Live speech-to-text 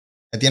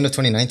at the end of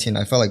 2019,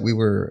 I felt like we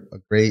were a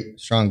great,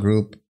 strong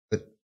group,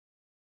 but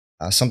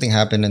something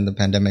happened in the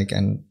pandemic,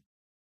 and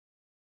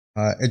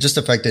it just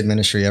affected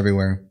ministry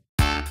everywhere.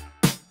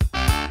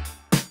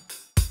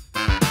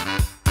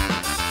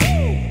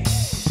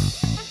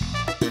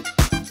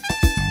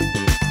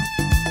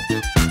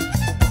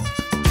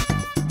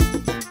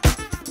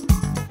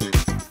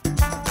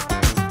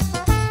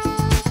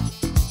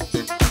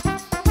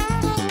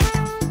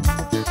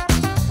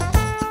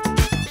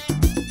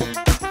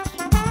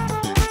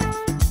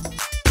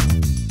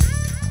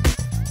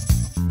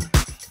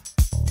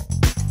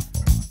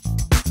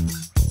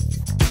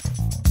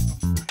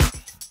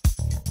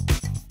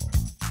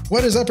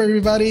 What is up,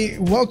 everybody?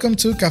 Welcome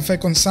to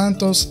Café Con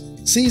Santos,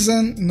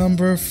 season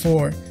number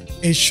 4,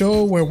 a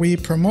show where we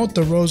promote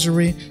the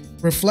rosary,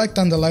 reflect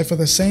on the life of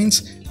the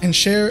saints, and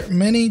share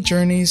many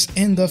journeys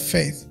in the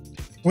faith.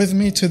 With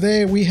me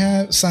today, we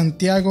have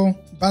Santiago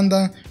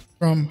Banda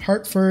from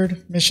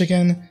Hartford,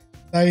 Michigan,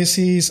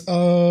 Diocese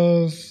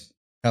of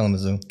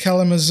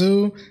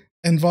Kalamazoo,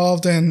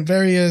 involved in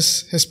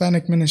various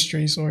Hispanic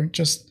ministries, or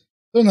just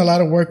doing a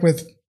lot of work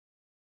with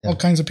all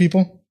kinds of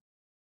people.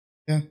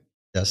 Yeah.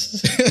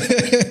 Yes.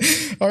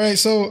 All right.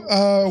 So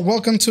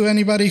welcome to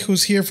anybody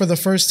who's here for the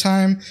first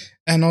time.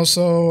 And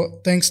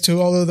also thanks to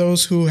all of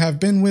those who have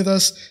been with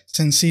us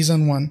since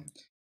season 1.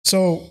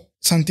 So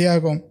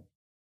Santiago,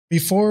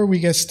 before we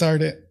get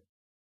started,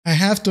 I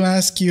have to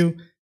ask you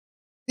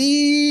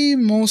the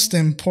most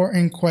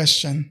important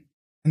question.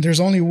 And there's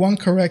only one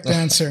correct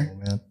answer.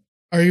 Oh, man.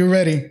 Are you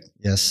ready?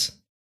 Yes.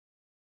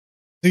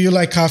 Do you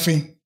like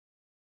coffee?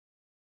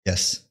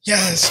 Yes.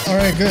 Yes. All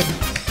right, good.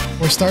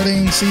 We're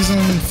starting season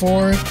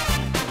 4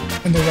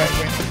 in the right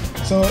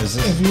way. So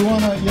if you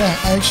want to,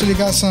 I actually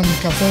got some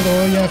Café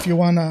de Olla if you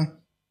want to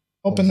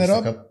open it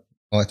up.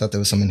 Oh, I thought there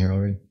was some in here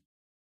already.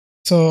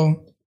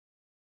 So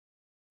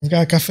we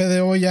got Café de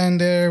Olla in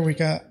there. We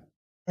got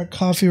our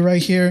coffee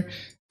right here.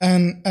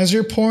 And as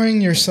you're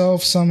pouring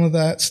yourself some of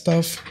that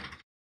stuff,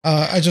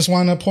 I just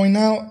want to point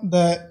out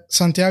that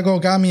Santiago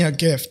got me a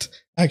gift,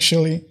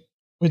 actually,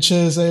 which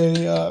is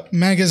a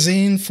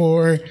magazine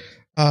for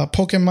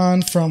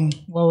Pokemon from,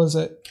 what was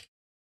it,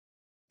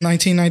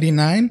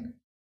 1999,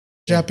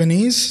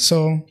 Japanese.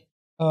 So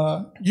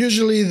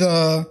usually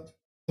the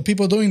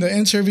people doing the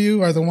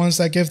interview are the ones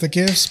that give the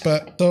gifts,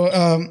 but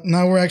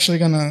now we're actually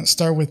going to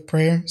start with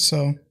prayer.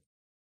 So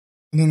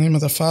in the name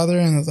of the Father,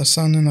 and of the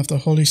Son, and of the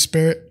Holy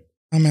Spirit,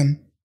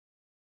 Amen.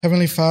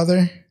 Heavenly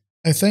Father,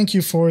 I thank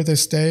you for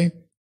this day.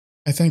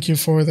 I thank you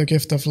for the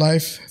gift of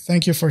life.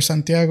 Thank you for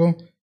Santiago.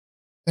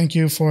 Thank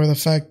you for the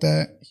fact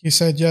that he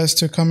said yes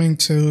to coming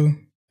to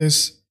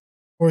this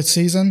 4th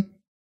season.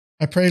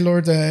 I pray,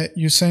 Lord, that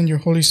you send your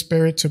Holy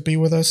Spirit to be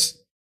with us.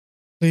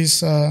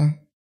 Please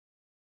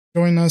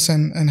join us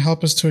and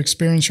help us to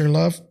experience your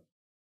love.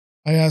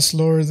 I ask,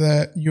 Lord,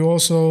 that you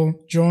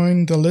also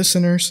join the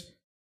listeners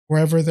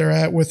wherever they're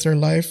at with their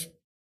life.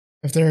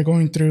 If they're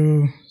going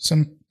through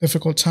some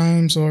difficult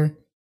times, or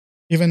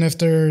even if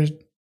they're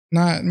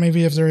not,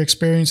 maybe if they're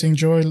experiencing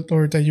joy,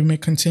 Lord, that you may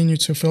continue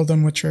to fill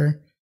them with your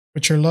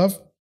love.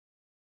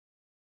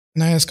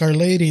 And I ask Our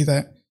Lady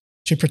that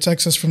she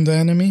protects us from the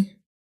enemy,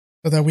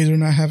 so that we do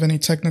not have any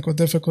technical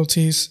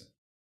difficulties,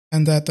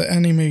 and that the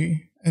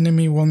enemy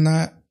will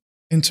not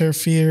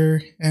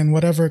interfere in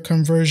whatever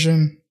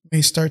conversion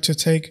may start to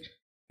take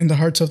in the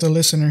hearts of the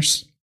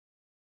listeners.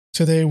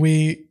 Today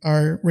we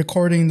are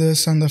recording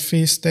this on the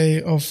feast day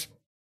of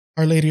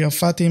Our Lady of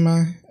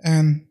Fatima,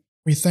 and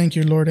we thank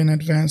you, Lord, in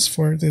advance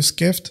for this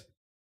gift.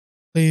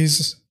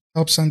 Please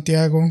help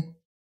Santiago.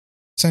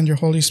 Send your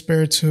Holy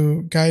Spirit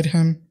to guide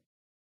him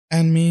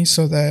and me,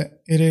 so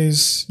that it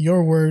is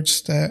your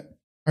words that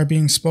are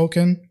being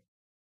spoken,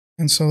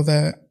 and so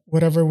that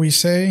whatever we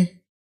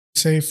say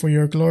for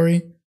your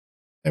glory,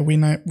 that we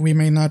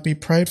may not be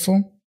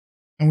prideful,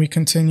 and we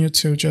continue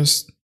to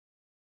just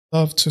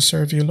love to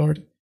serve you,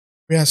 Lord.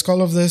 We ask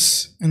all of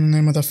this in the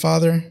name of the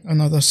Father,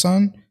 and of the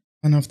Son,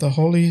 and of the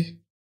Holy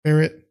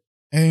Spirit.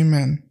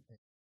 Amen.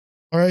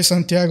 All right,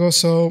 Santiago,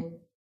 so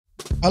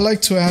I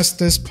like to ask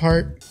this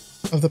part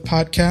of the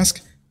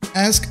podcast,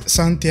 Ask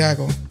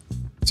Santiago.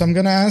 So I'm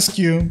going to ask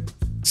you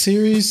a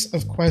series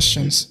of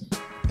questions,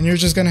 and you're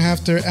just going to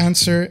have to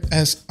answer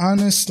as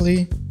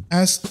honestly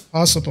as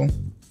possible.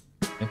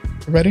 Okay.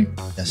 Ready?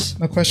 Yes.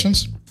 No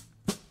questions?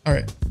 All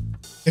right.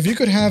 If you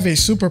could have a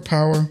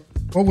superpower,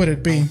 what would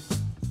it be?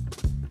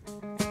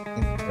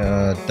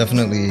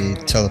 Definitely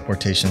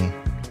teleportation.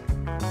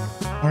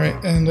 All right.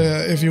 And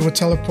if you would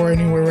teleport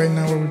anywhere right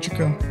now, where would you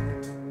go?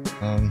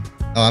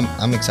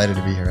 I'm excited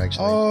to be here,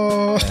 actually.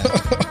 Oh.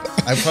 Yeah.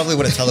 I probably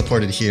would have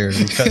teleported here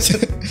because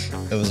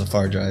it was a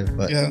far drive.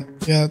 But yeah,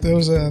 there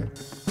was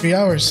 3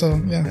 hours,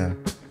 so yeah.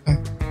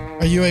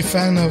 Are you a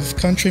fan of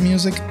country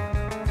music?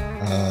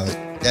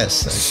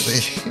 Yes,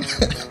 actually.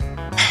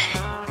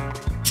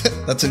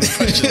 That's a good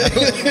question.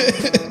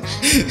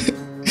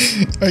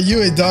 Are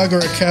you a dog or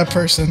a cat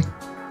person?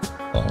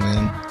 Oh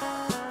man,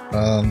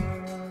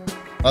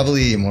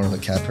 probably more of a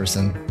cat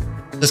person,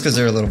 just because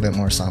they're a little bit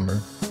more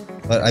somber.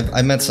 But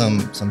I met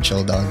some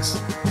chill dogs.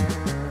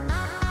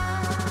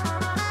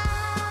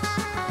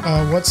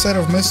 What set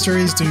of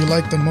mysteries do you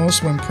like the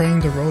most when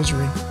praying the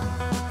rosary?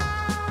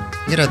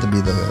 It'd have to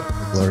be the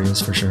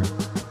Glorious for sure.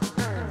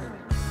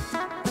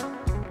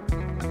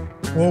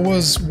 What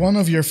was one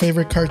of your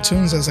favorite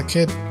cartoons as a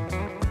kid?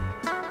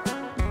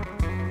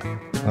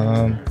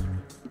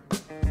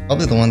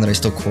 Probably the one that I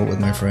still quote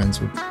with my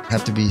friends would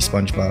have to be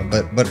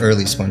SpongeBob, but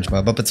early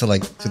SpongeBob up until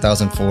like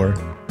 2004.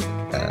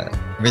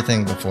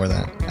 Everything before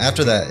that.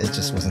 After that, it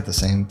just wasn't the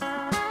same.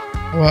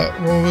 What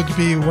would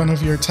be one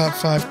of your top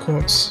 5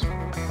 quotes?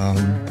 I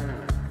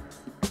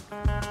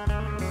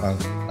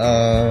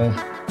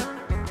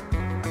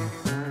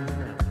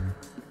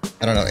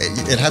don't know.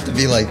 It had to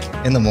be like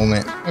in the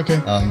moment. Okay.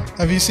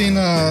 Have you seen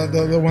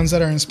the ones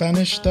that are in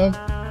Spanish dub?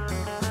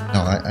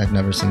 No, I've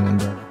never seen one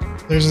dub.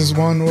 There's this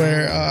one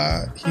where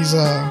he's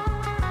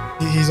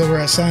over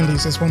at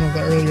Sandy's. It's one of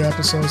the earlier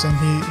episodes, and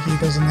he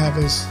doesn't have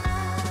his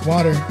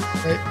water,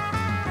 right?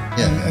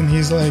 Yeah. And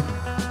he's like,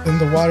 in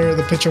the water,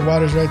 the pitcher of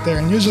water is right there.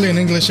 And usually in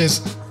English is,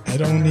 I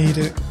don't need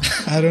it.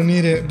 I don't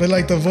need it. But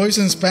like the voice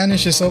in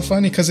Spanish is so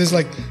funny because it's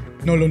like,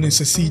 no lo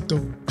necesito.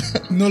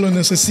 No lo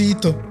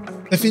necesito.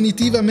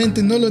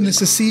 Definitivamente no lo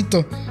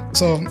necesito.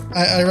 So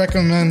I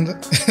recommend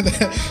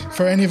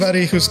for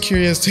anybody who's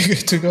curious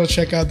to go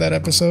check out that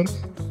episode.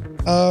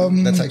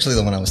 That's actually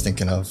the one I was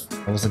thinking of.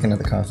 I was looking at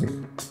the coffee.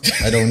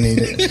 I don't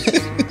need it.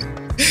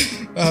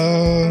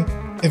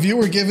 If you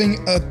were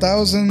giving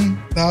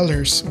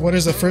 $1,000, what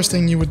is the first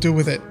thing you would do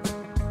with it?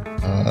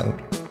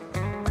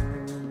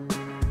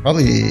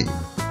 Probably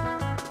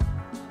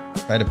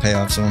try to pay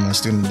off some of my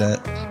student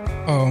debt.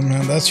 Oh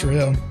man, that's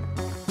real.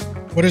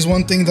 What is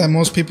one thing that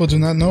most people do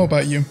not know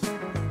about you?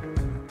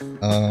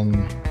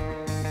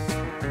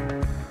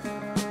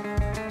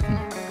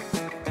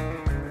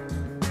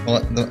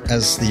 Well,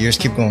 as the years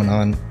keep going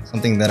on,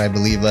 something that I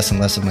believe less and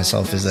less of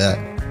myself is that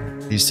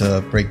I used to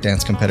break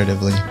dance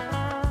competitively.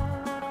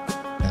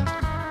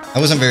 I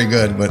wasn't very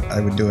good, but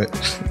I would do it.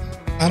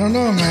 I don't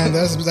know, man.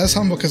 That's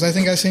humble because I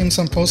think I seen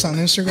some posts on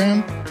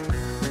Instagram.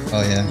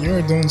 Oh yeah, you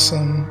were doing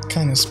some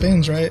kind of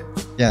spins, right?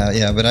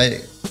 Yeah, but I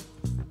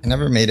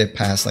never made it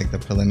past like the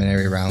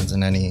preliminary rounds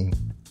in any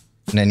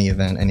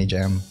event, any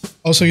jam.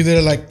 Also, you did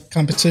it like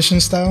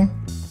competition style?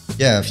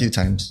 Yeah, a few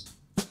times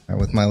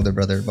with my older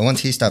brother. But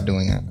once he stopped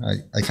doing it,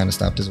 I kind of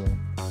stopped as well.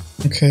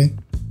 Okay.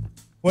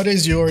 What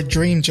is your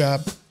dream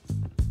job?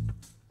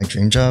 My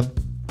dream job?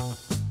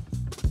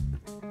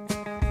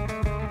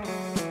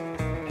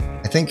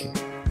 I think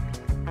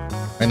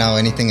right now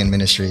anything in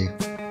ministry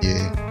would be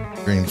a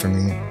dream for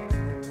me.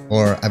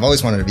 Or I've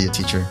always wanted to be a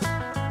teacher.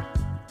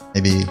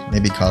 Maybe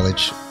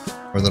college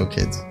for little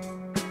kids.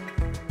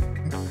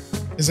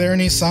 Is there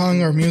any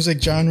song or music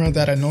genre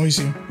that annoys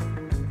you?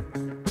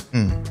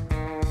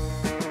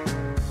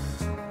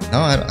 No,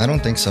 I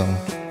don't think so.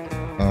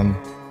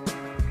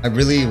 I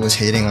really was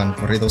hating on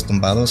corridos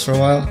tumbados for a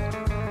while,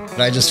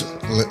 but I just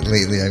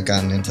lately I've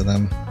gotten into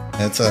them.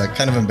 It's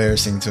kind of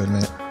embarrassing to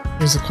admit.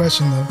 Here's a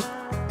question though.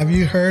 Have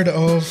you heard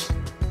of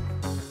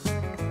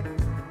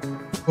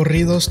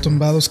corridos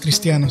tumbados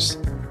cristianos?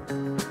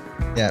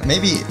 Yeah,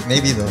 maybe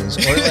those.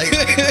 Or like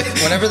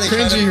whenever they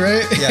cringy,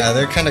 right? Yeah,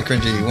 they're kind of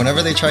cringy.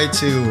 Whenever they try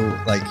to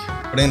like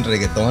put in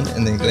reggaeton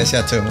in the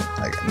iglesia too,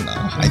 like no,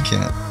 I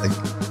can't. Like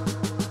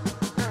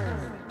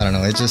I don't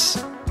know. It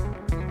just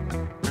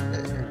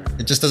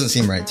doesn't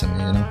seem right to me,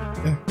 you know.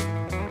 Yeah.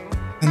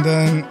 And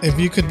then, if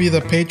you could be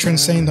the patron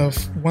saint of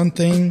one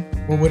thing,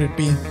 what would it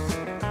be?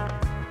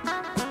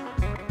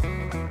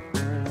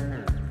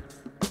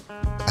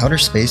 Outer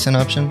space an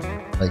option?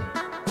 Like,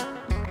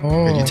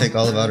 could you take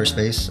all of outer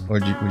space, or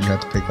would you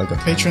have to pick like a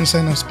patron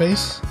saint of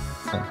space?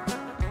 Oh.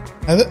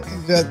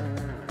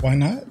 Why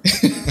not?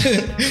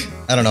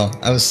 I don't know.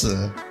 I was.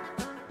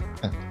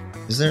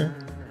 Is there?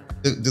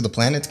 Do the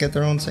planets get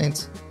their own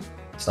saints?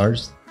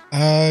 Stars?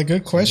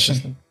 Good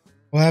question.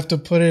 We'll have to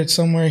put it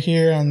somewhere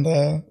here on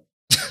the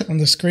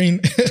screen.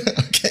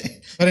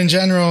 Okay. But in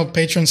general,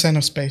 patron saint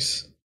of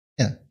space.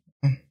 Yeah.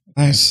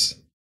 Nice.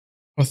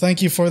 Well,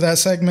 thank you for that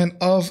segment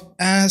of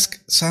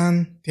Ask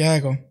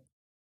Santiago.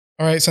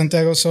 All right,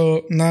 Santiago.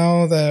 So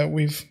now that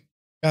we've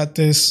got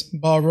this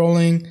ball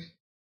rolling,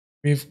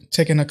 we've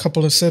taken a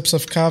couple of sips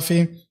of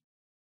coffee.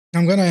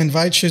 I'm going to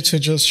invite you to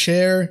just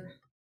share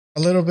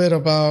a little bit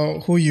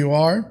about who you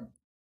are,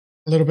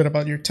 a little bit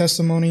about your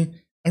testimony,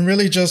 and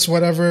really just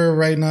whatever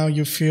right now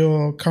you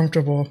feel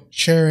comfortable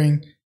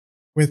sharing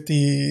with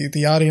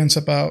the audience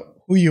about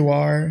who you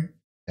are,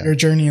 your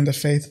journey in the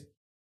faith.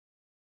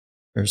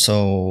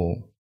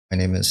 So my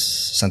name is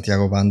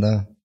Santiago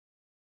Banda.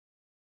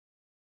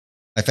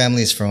 My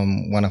family is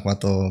from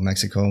Guanajuato,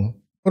 Mexico.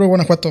 Puro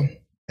Guanajuato.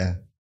 Yeah.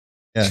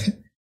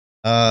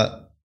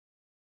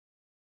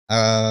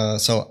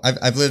 So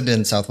I've lived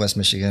in Southwest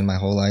Michigan my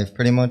whole life,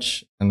 pretty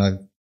much, and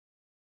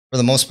for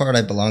the most part,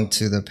 I belong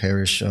to the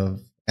parish of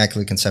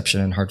Immaculate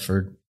Conception in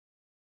Hartford.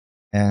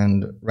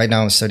 And right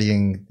now I'm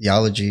studying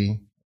theology,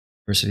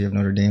 University of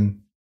Notre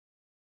Dame.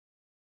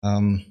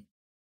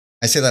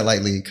 I say that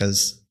lightly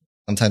because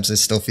sometimes it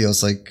still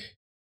feels like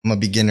I'm a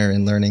beginner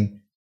in learning.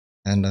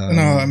 And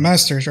no, a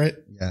master's, right?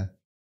 Yeah.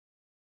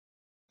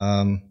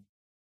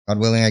 God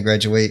willing, I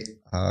graduate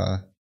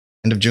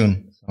end of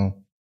June. So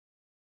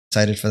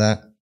excited for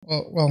that.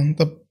 Well,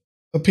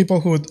 the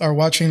people who are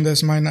watching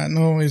this might not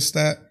know is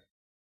that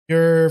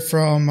you're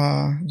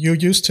from, you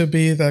used to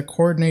be the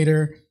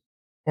coordinator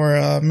for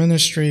a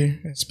ministry,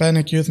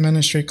 Hispanic youth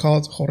ministry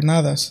called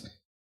Jornadas.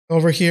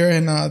 Over here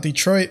in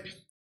Detroit,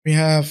 we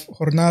have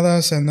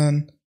Jornadas, and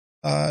then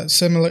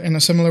in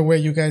a similar way,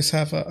 you guys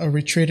have a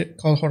retreat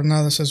called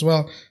Jornadas as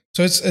well.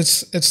 So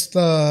it's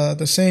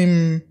the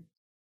same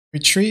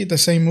retreat, the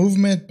same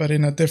movement, but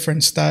in a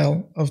different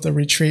style of the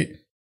retreat.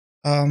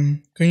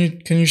 Can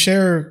you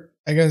share,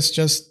 I guess,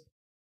 just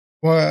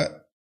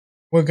what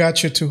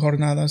got you to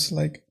Jornadas?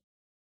 Like,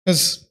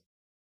 because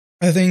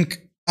I think,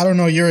 I don't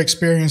know your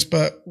experience,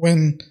 but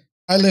when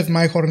I lived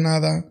my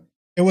jornada,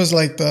 it was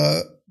like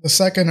the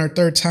second or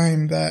third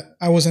time that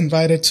I was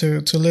invited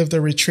to live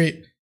the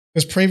retreat.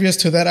 Because previous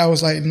to that, I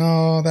was like,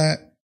 no,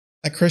 that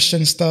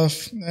Christian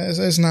stuff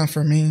is not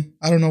for me.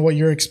 I don't know what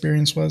your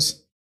experience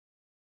was.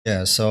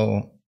 Yeah,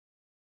 so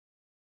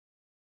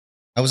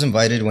I was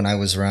invited when I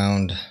was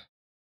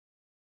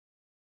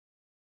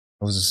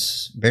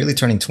barely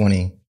turning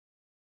 20,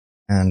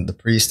 and the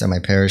priest at my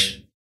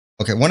parish.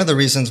 Okay, one of the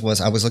reasons was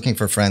I was looking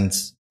for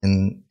friends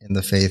in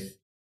the faith,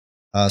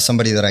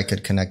 somebody that I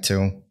could connect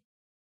to,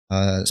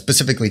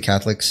 specifically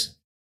Catholics,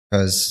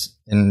 because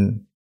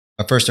in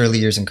my first early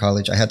years in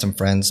college, I had some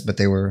friends, but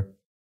they were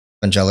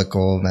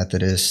evangelical,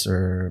 Methodist,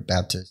 or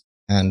Baptist,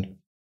 and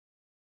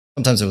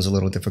sometimes it was a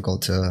little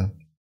difficult to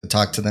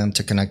talk to them,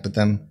 to connect with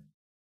them,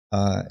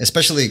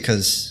 especially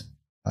because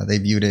they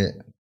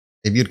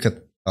viewed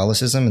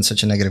Catholicism in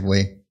such a negative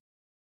way,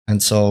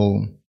 and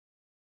so.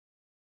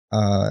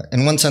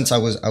 In one sense, I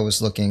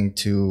was looking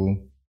to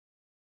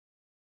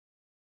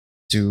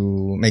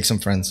make some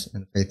friends in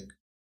the faith,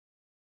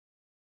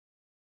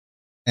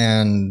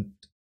 and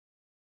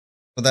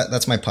so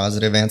that's my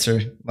positive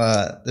answer.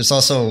 But there's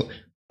also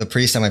the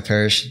priest at my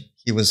parish.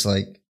 He was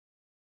like,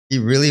 he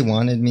really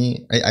wanted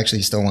me. Actually,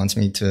 he still wants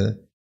me to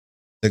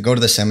go to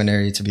the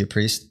seminary to be a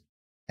priest,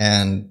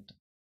 and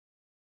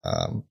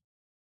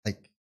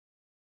like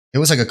it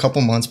was like a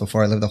couple months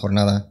before I lived the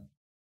jornada.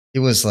 He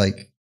was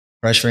like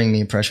pressuring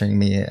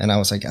me, and I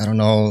was like, I don't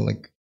know,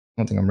 like I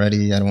don't think I'm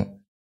ready. I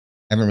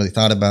haven't really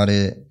thought about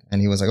it.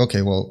 And he was like,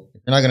 okay, well,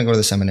 if you're not gonna go to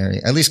the seminary,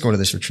 at least go to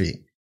this retreat.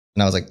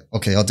 And I was like,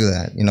 okay, I'll do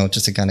that,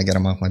 just to kind of get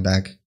him off my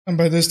back. And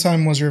by this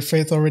time, was your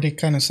faith already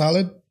kind of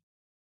solid?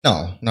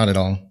 No, not at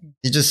all.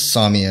 He just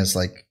saw me as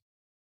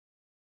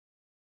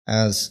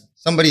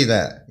somebody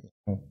that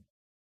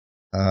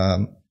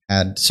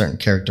had certain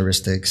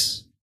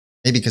characteristics.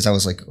 Maybe because I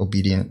was like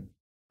obedient.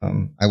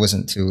 I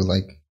wasn't too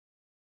like.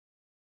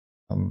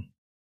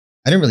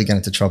 I didn't really get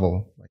into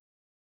trouble.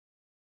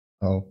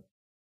 So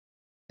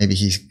maybe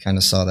he kind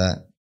of saw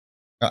that.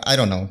 I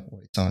don't know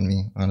what he saw in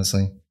me,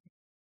 honestly.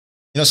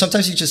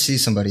 Sometimes you just see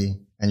somebody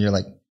and you're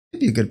like,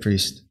 you'd be a good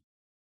priest.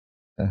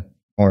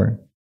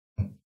 Or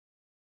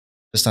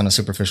just on a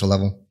superficial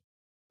level.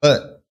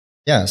 But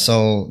yeah,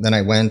 so then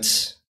I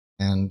went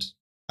and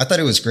I thought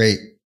it was great.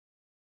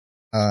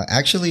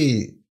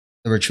 Actually,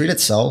 the retreat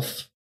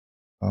itself,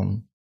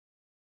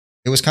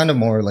 it was kind of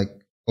more like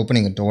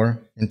opening a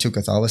door into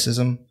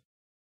Catholicism.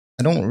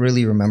 I don't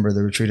really remember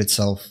the retreat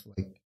itself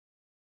like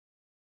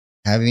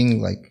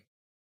having like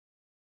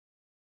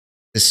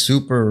this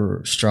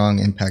super strong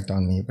impact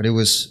on me, but it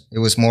was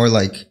more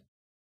like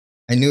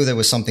I knew there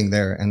was something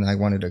there and I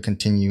wanted to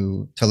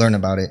continue to learn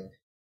about it.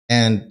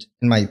 And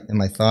in my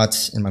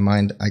thoughts, in my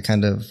mind, I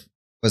kind of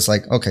was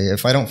like, okay,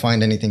 if I don't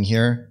find anything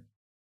here,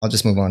 I'll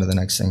just move on to the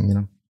next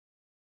thing,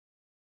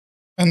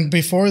 And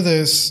before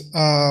this,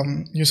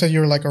 you said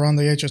you were like around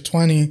the age of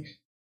 20.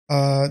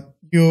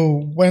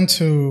 You went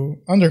to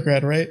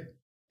undergrad, right?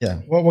 Yeah.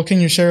 What can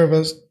you share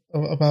with us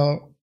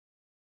about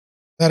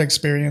that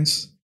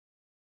experience?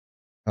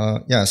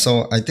 Yeah.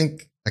 So I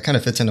think that kind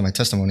of fits into my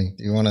testimony.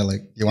 Do you want to me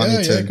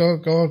to? Yeah,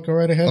 go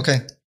right ahead.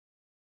 Okay.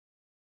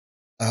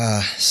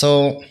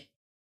 So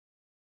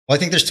I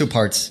think there's two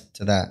parts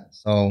to that.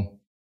 So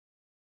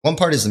one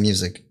part is the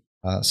music.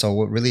 So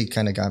what really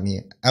kind of got me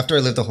after I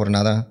lived the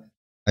jornada,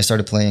 I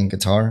started playing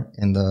guitar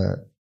in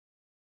the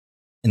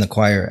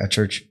choir at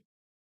church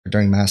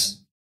during mass,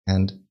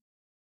 and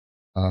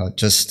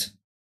just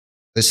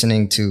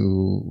listening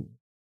to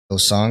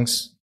those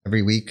songs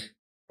every week,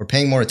 or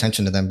paying more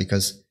attention to them,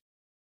 because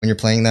when you're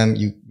playing them,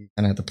 you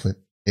kind of have to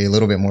pay a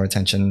little bit more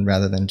attention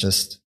rather than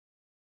just.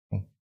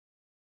 It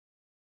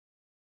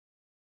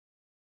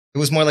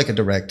was more like a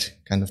direct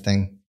kind of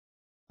thing,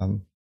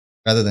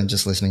 rather than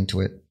just listening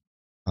to it.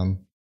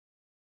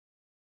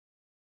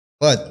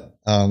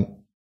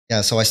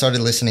 Yeah, so I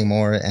started listening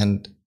more,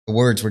 and the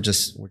words were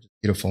just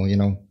beautiful,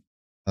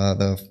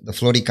 the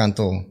Flor y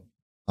Canto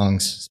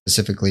songs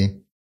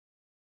specifically.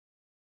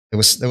 There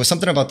was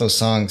something about those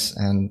songs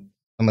and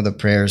some of the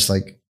prayers,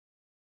 like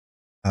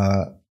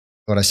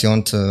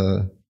Oración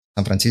to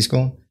San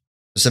Francisco.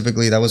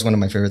 Specifically, that was one of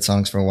my favorite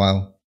songs for a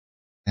while.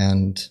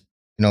 And,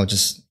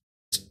 just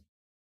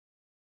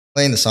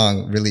playing the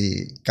song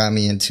really got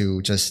me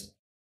into just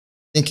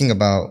thinking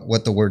about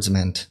what the words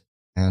meant.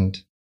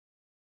 And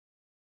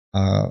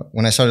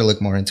when I started to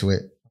look more into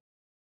it,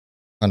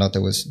 I found out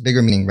there was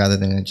bigger meaning rather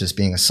than it just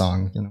being a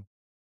song, you know.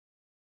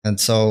 And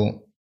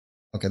so,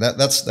 okay,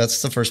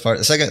 that's the first part.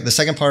 The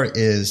second part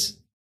is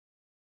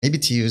maybe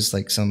to use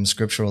like some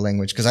scriptural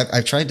language, because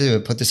I've tried to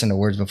put this into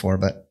words before,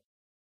 but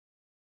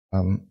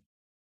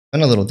it's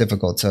been a little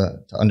difficult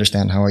to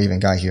understand how I even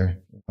got here,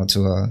 you know,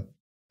 to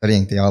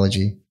studying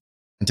theology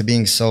and to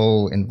being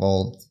so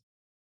involved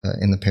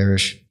in the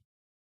parish.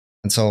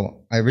 And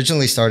so I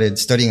originally started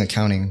studying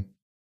accounting,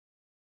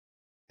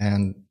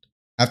 and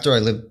after I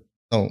lived,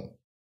 so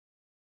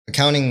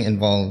accounting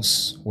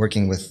involves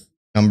working with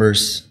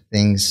numbers,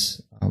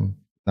 things, you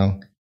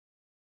know,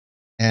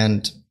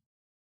 and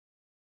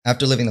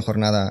after living the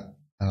jornada,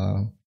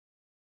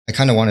 I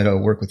kind of wanted to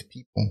work with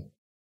people.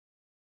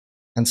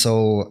 And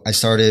so I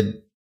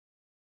started,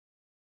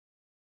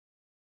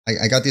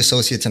 I got the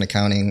associates in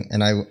accounting,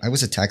 and I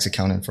was a tax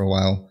accountant for a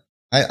while.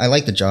 I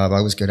liked the job.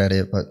 I was good at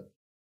it, but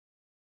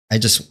I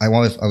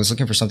was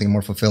looking for something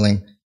more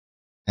fulfilling.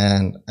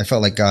 And I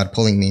felt like God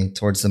pulling me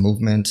towards the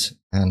movement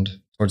and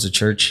towards the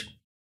church.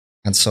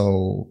 And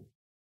so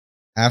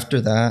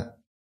after that,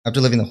 after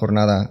living the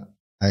jornada,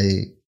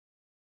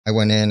 I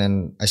went in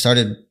and I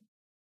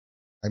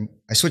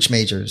switched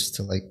majors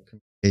to like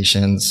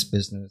communications,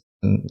 business,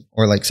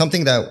 or like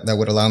something that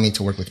would allow me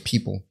to work with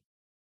people.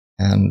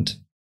 And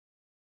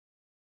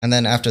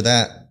then after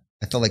that,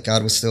 I felt like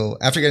God was still,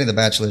 after getting the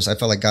bachelor's, I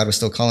felt like God was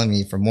still calling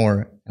me for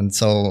more. And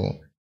so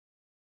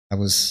I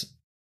was,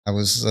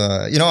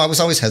 you know, I was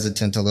always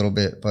hesitant a little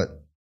bit,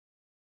 but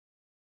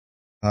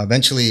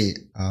eventually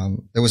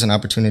there was an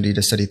opportunity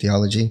to study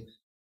theology.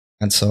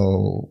 And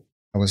so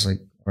I was like,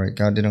 all right,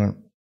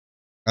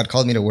 God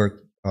called me to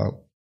work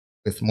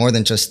with more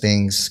than just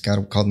things.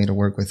 God called me to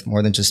work with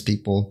more than just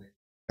people.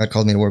 God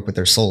called me to work with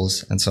their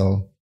souls. And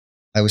so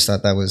I always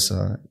thought that was,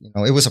 you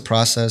know, it was a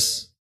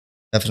process,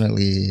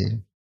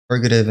 definitely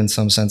purgative in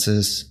some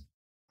senses,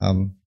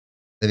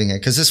 living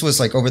it. Cause this was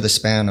like over the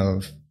span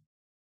of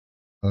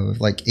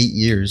like 8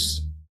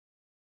 years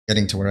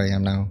getting to where I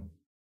am now.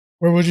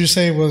 Where would you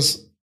say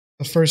was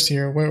the first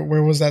year?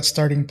 Where was that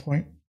starting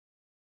point?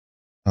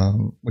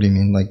 What do you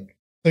mean? Like,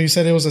 so you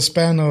said it was a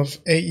span of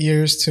 8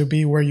 years to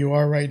be where you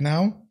are right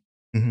now.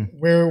 Mm-hmm.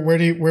 Where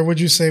would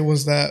you say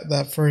was that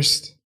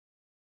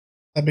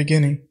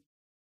beginning?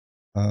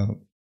 Well,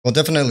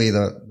 definitely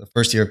the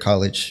first year of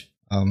college.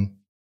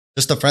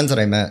 Just the friends that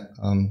I met.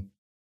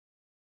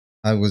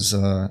 I was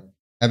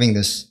having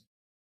this.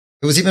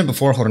 It was even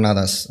before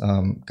Jornadas.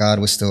 God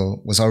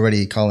was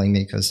already calling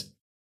me, because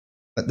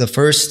the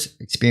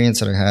first experience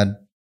that I had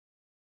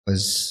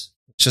was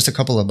just a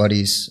couple of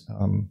buddies.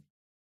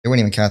 They weren't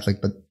even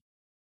Catholic, but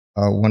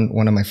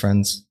one of my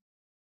friends,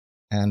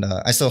 and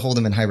I still hold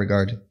him in high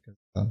regard.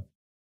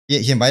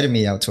 He invited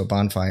me out to a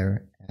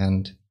bonfire,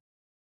 and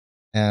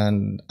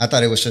I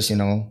thought it was just, you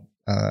know,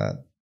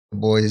 the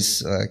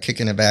boys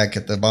kicking it back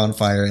at the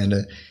bonfire and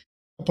a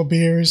couple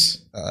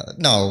beers.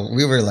 No,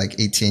 we were like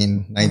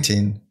 18,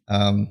 19,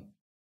 and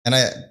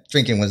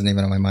drinking wasn't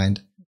even on my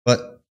mind.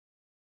 But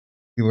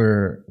we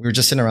were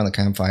just sitting around the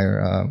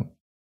campfire,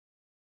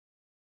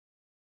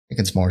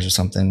 making s'mores or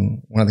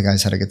something. One of the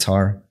guys had a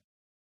guitar,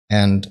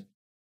 and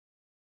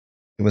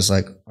it was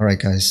like, all right,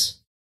 guys,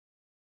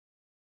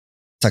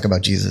 talk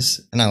about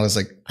Jesus. And I was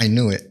like, I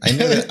knew it.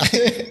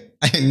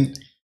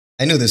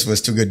 I knew this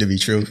was too good to be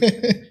true.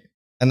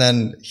 And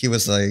then he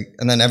was like,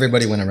 and then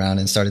everybody went around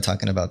and started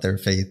talking about their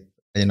faith,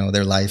 you know,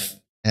 their life.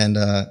 And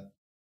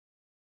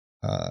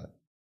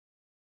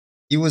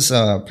he was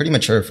pretty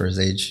mature for his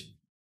age.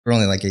 We were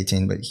only like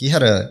 18, but he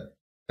had a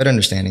good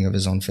understanding of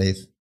his own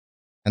faith.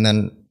 And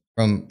then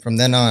from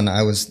then on,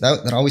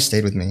 that always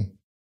stayed with me.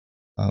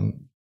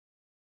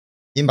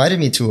 He invited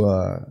me to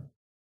a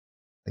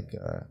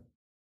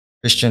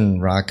Christian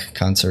rock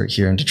concert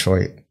here in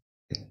Detroit.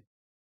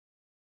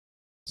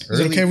 Is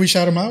it okay if we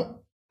shout him out?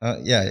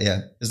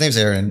 Yeah. His name's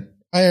Aaron.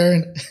 Hi,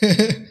 Aaron.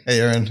 Hey,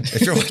 Aaron.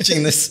 If you're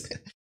watching this,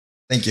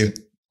 thank you.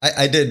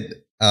 I did,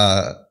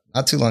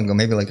 not too long ago,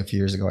 maybe like a few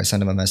years ago, I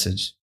sent him a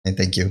message and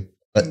thank you.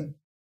 But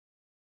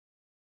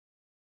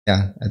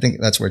yeah, I think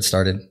that's where it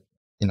started.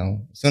 You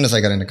know, as soon as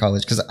I got into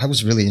college, because I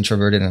was really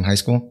introverted in high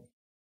school.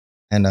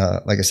 And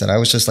like I said, I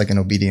was just like an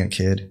obedient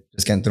kid,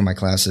 just getting through my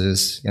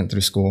classes, getting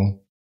through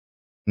school.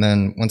 And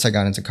then once I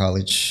got into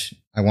college,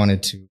 I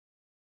wanted to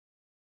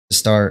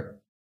start,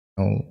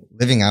 you know,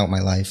 living out my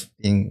life,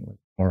 being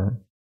more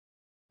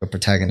a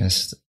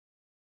protagonist.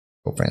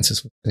 Pope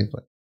Francis would say,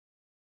 but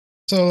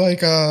so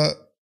like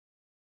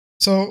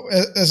so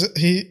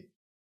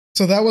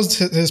that was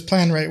his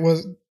plan, right?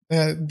 Was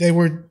that they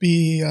would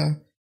be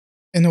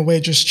in a way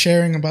just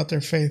sharing about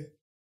their faith,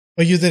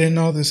 but you didn't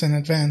know this in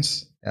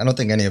advance. I don't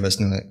think any of us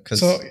knew it.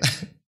 So,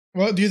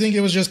 well, do you think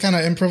it was just kind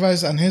of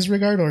improvised on his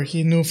regard, or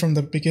he knew from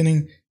the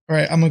beginning? All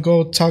right, I'm gonna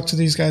go talk to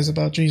these guys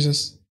about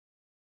Jesus,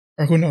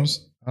 or who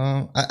knows?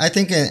 I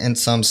think in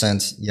some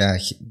sense, yeah,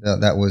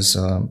 that was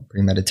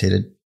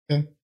premeditated.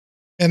 Yeah.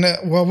 And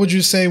what would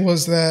you say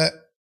was that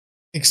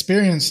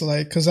experience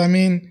like? Because I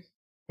mean,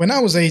 when I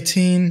was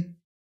 18,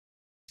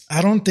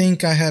 I don't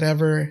think I had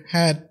ever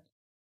had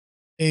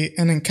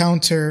an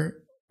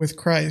encounter with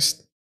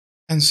Christ.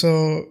 And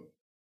so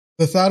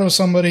the thought of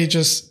somebody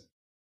just,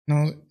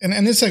 and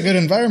it's a good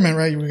environment,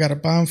 right? We got a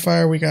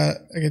bonfire, we got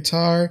a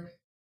guitar,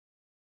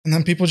 and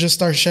then people just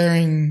start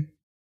sharing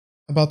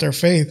about their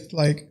faith.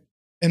 Like,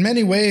 in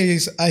many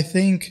ways, I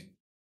think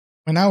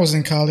when I was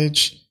in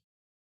college,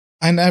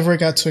 I never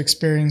got to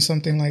experience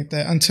something like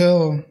that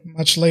until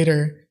much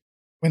later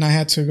when I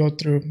had to go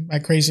through my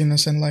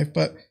craziness in life.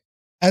 But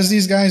as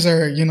these guys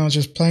are,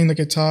 just playing the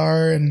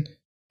guitar and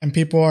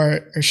people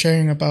are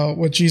sharing about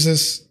what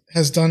Jesus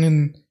has done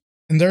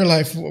in their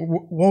life,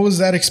 what was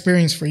that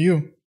experience for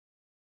you?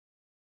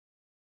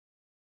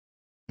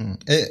 In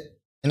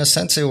a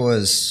sense, it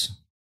was,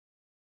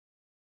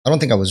 I don't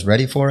think I was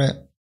ready for it.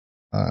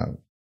 I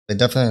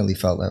definitely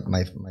felt that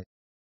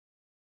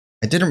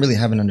I didn't really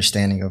have an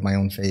understanding of my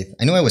own faith.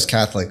 I knew I was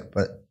Catholic,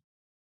 but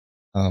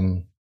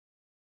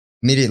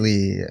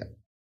immediately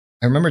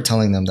I remember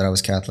telling them that I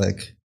was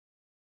Catholic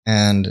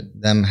and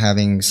them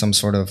having some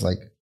sort of like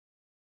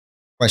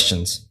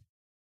questions.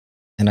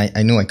 And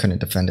I knew I couldn't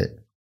defend it.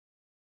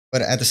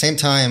 But at the same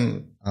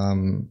time,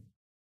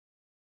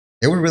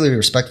 they were really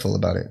respectful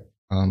about it.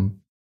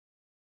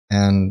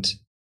 And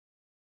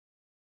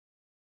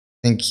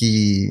I think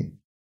he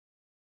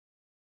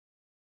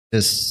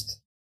just,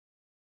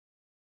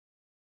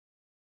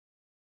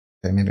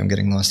 okay, maybe I'm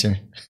getting lost here.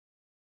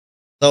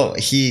 So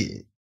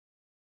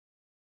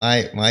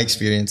my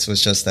experience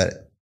was just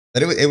that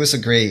it was a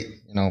great,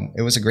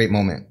 it was a great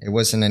moment. It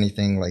wasn't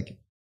anything like,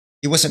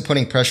 he wasn't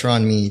putting pressure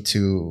on me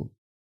to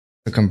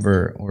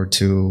convert or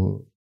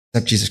to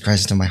accept Jesus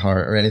Christ into my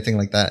heart or anything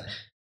like that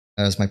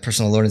as my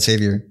personal Lord and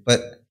Savior.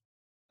 But,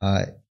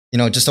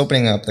 just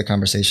opening up the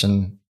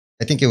conversation,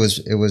 I think it was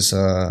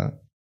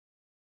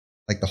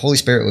like the Holy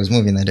Spirit was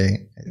moving that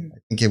day. I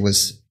think it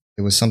was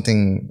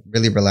something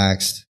really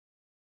relaxed.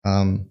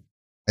 I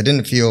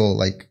didn't feel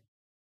like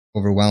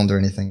overwhelmed or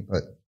anything,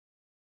 but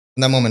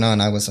from that moment on,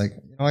 I was like,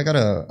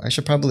 I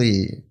should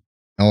probably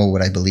know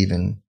what I believe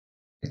in.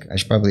 Like, I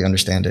should probably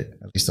understand it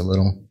at least a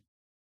little.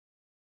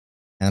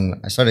 And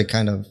I started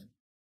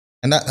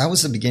and that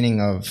was the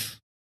beginning of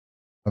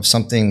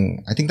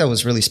something I think that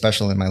was really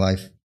special in my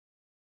life.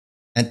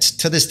 And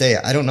to this day,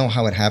 I don't know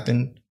how it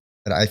happened,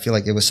 but I feel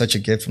like it was such a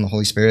gift from the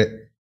Holy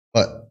Spirit.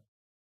 But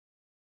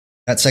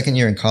that second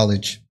year in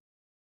college,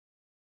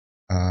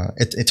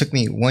 it took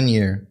me 1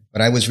 year,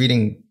 but I was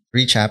reading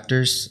 3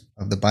 chapters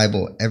of the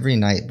Bible every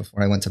night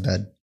before I went to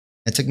bed.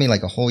 It took me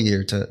like a whole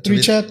year to 3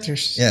 read.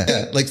 chapters.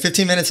 Yeah, like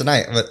 15 minutes a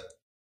night. But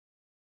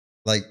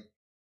like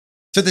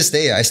to this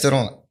day, I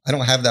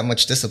don't have that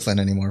much discipline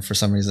anymore for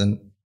some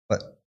reason.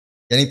 But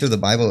getting through the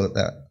Bible,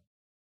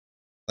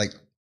 like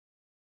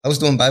I was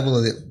doing Bible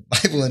in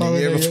a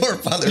year before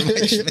Father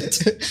Mike Schmidt.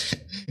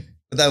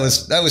 But that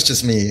was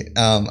just me.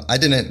 I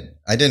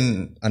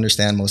didn't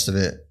understand most of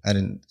it. I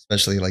didn't,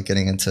 especially like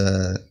getting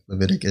into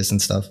Leviticus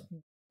and stuff.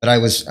 But I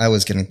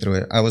was getting through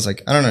it. I was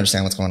like, I don't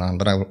understand what's going on,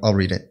 but I'll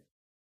read it.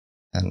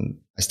 And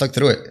I stuck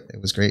through it. It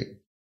was great.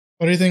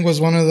 What do you think was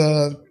one of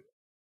the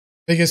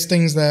biggest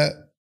things that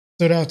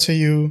stood out to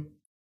you?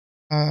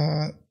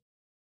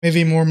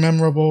 Maybe more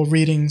memorable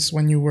readings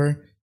when you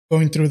were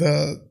going through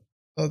the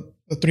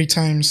 3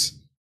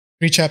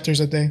 chapters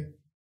a day.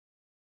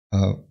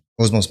 What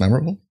was most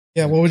memorable?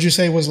 Yeah, what would you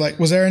say was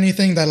there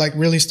anything that like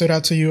really stood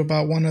out to you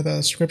about one of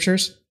the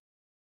scriptures?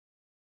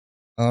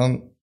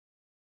 No,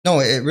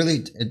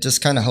 it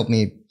just kind of helped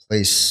me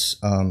place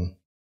the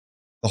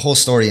whole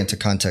story into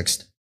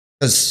context.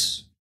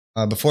 Because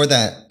before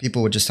that,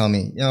 people would just tell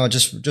me,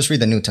 just read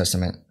the New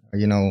Testament,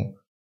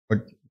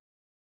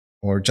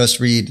 or just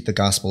read the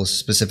Gospels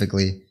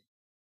specifically.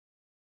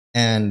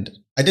 And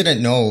I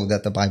didn't know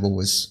that the Bible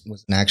was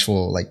an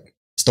actual like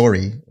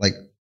story, like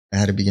it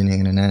had a beginning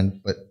and an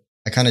end. But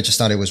I kind of just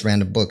thought it was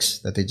random books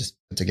that they just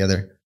put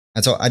together.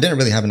 And so I didn't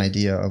really have an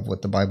idea of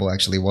what the Bible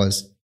actually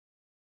was.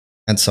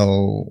 And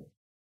so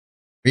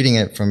reading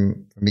it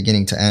from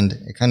beginning to end,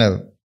 it kind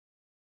of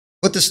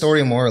put the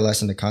story more or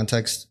less into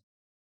context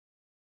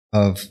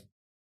of,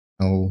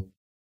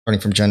 starting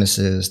from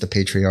Genesis, the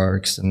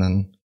patriarchs, and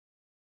then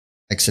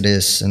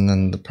Exodus, and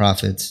then the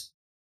prophets,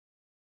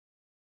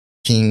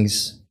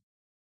 kings,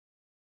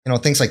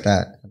 things like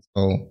that. And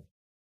so,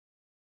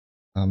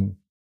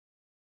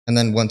 and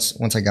then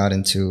once I got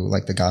into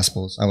like the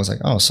Gospels, I was like,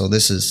 oh, so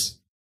this is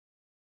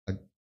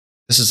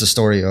the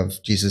story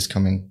of Jesus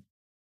coming.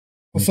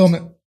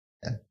 Fulfillment.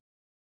 Yeah.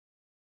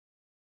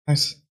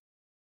 Nice.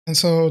 And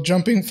so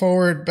jumping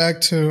forward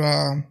back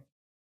to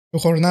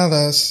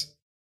Jornadas,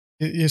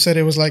 you said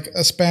it was like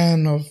a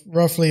span of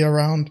roughly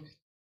around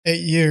 8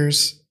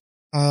 years.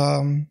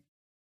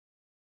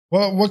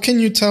 What can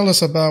you tell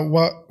us about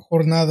what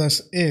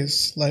Jornadas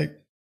is? Like,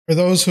 for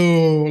those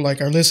who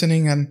like are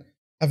listening and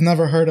have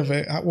never heard of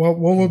it, what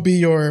would be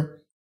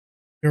your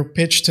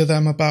pitch to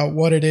them about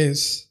what it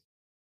is?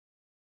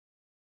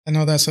 I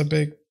know that's a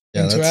big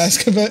thing to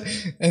ask, but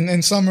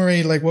in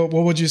summary, like what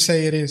would you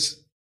say it is?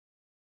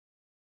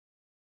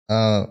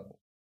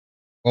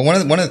 Well, one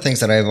of the things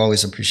that I've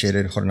always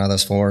appreciated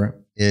Jornadas for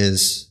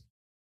is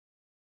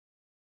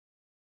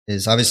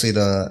is obviously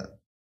the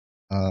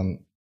um,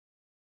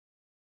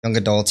 young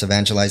adults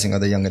evangelizing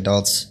other young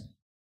adults,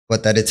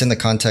 but that it's in the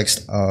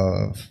context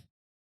of,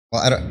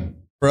 well, I don't,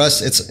 for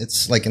us,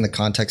 it's like in the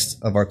context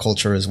of our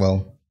culture as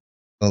well.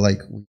 So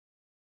like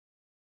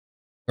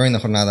during the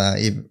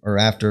jornada or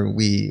after,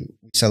 we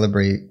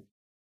celebrate,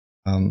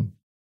 um,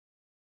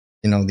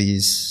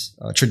 these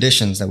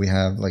traditions that we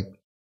have, like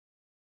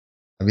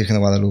La Virgen de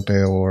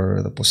Guadalupe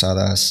or the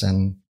posadas,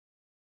 and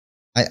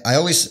I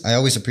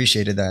always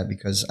appreciated that,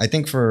 because I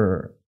think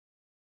for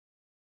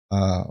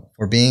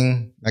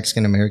being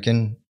Mexican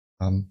American,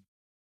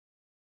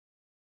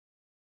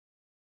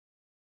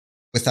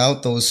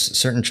 without those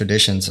certain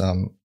traditions,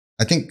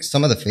 I think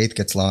some of the faith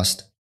gets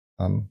lost,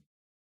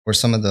 or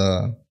some of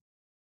the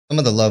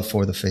love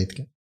for the faith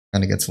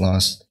kind of gets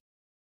lost.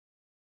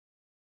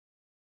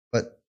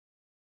 But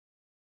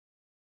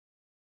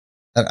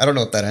I don't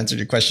know if that answered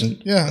your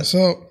question. Yeah.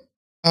 So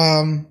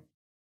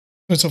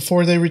it's a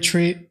 4-day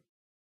retreat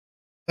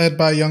led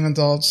by young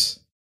adults,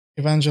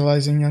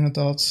 evangelizing young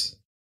adults.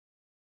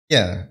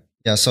 Yeah.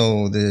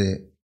 So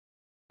the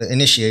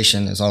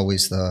initiation is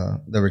always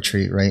the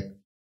retreat, right?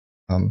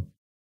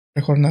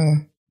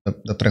 Jornada.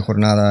 The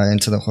pre-jornada,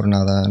 into the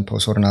jornada, and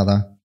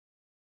post-jornada,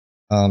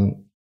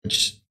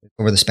 which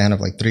over the span of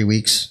like 3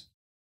 weeks.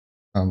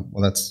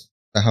 Well, that's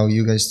how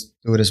you guys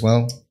do it as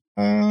well.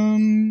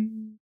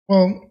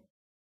 Well,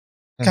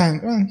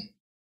 kind of.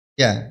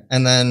 Yeah,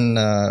 and then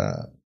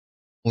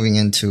moving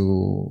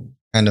into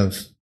kind of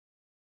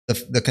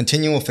the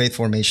continual faith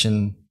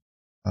formation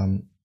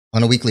on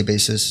a weekly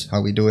basis.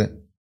 How we do it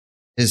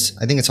is,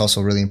 I think it's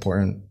also really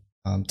important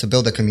to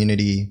build a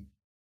community,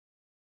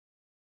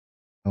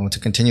 to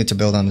continue to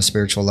build on the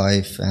spiritual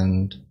life,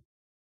 and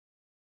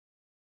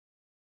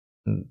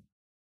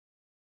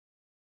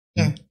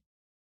yeah.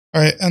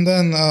 All right, and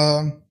then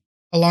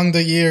along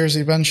the years,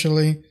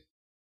 eventually,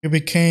 you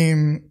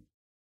became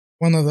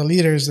one of the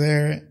leaders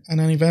there, and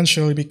then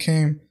eventually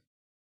became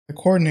the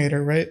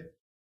coordinator, right?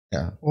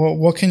 Yeah. Well,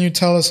 what can you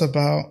tell us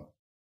about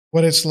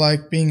what it's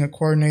like being a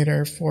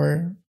coordinator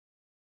for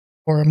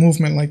a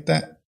movement like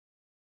that?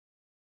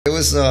 It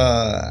was,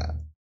 I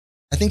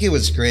think it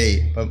was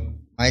great, but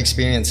my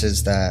experience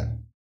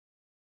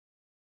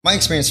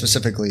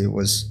specifically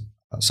was,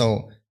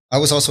 so I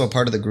was also a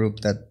part of the group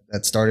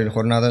that started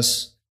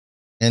Jornadas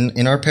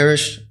in our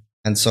parish,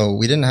 and so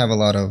we didn't have a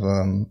lot of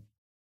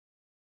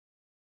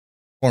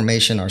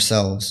formation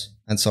ourselves,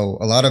 and so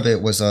a lot of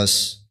it was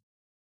us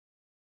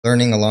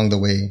learning along the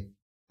way,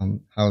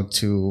 how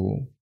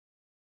to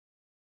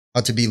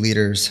be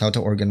leaders, how to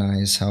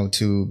organize, how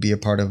to be a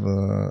part of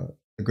a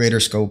greater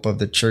scope of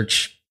the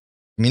church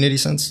community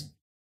sense.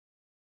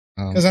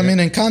 Because I mean,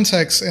 in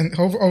context, and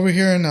over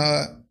here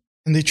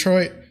in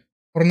Detroit,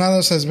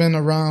 Jornadas has been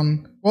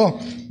around.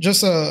 Well,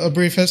 just a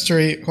brief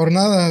history.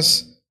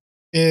 Jornadas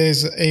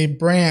is a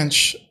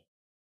branch,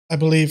 I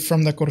believe,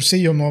 from the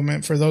Cursillo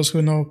movement, for those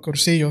who know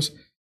Cursillos.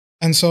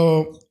 And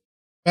so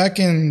back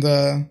in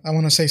the, I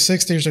want to say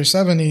 60s or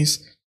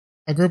 70s,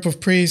 a group of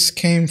priests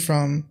came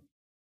from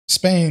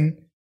Spain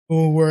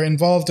who were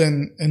involved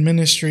in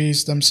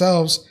ministries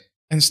themselves,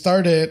 and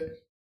started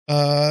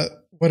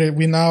what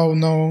we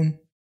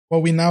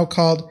now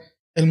called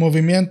El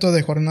Movimiento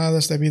de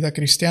Jornadas de Vida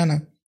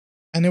Cristiana.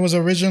 And it was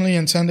originally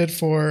intended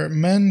for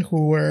men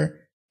who were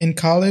in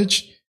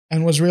college,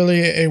 and was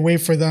really a way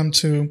for them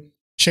to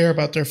share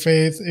about their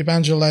faith,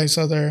 evangelize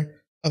other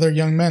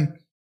young men.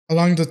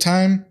 Along the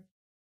time,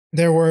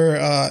 there were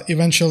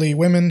eventually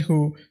women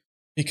who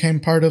became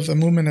part of the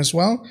movement as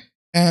well.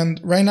 And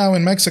right now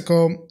in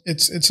Mexico,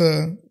 it's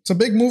a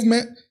big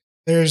movement.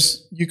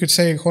 There's, you could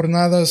say,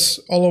 jornadas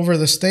all over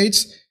the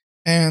states.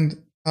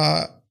 And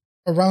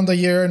around the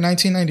year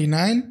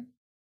 1999,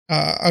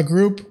 a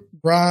group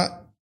brought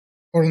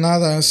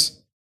jornadas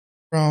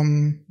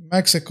from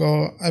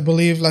Mexico, I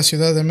believe La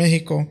Ciudad de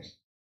Mexico.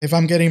 If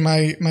I'm getting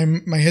my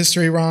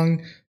history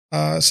wrong,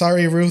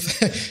 sorry,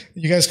 Ruth.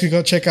 You guys could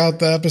go check out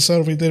the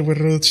episode we did with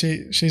Ruth.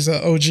 She's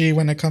an OG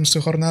when it comes to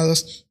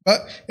jornadas.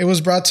 But it was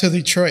brought to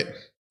Detroit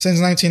since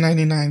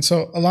 1999.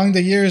 So along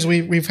the years,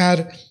 we've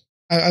had,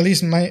 at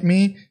least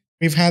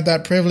we've had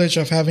that privilege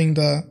of having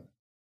the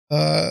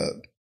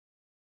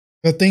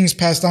things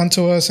passed on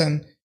to us,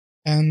 and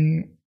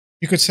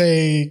you could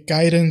say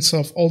guidance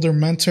of older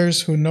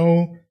mentors who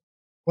know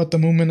what the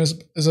movement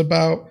is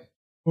about,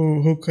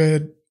 who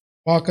could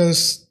walk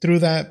us through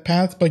that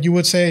path. But you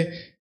would say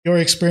your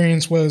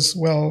experience was,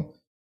 well,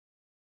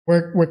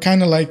 we're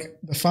kind of like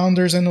the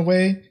founders in a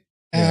way,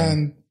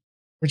 and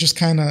we're just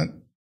kind of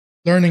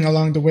learning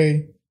along the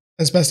way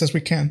as best as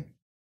we can.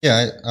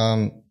 Yeah.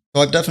 So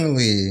I've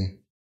definitely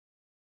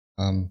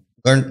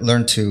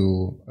learned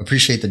to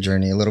appreciate the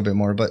journey a little bit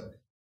more, but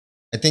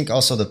I think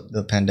also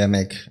the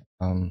pandemic,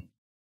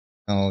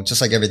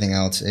 just like everything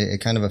else, it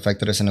kind of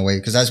affected us in a way,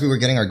 because as we were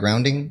getting our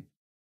grounding,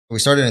 we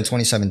started in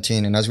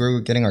 2017, and as we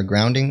were getting our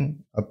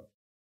grounding up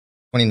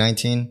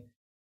 2019,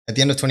 at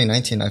the end of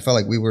 2019, I felt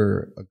like we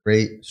were a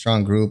great,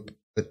 strong group,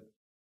 but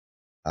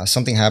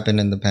something happened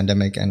in the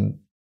pandemic, and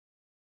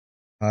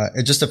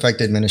it just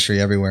affected ministry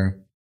everywhere.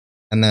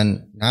 And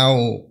then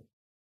now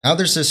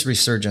there's this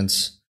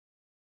resurgence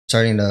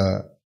starting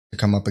to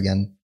come up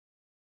again.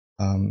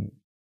 And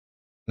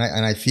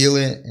I feel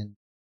it in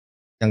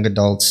young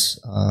adults,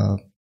 all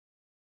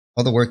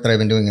the work that I've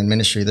been doing in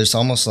ministry. There's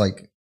almost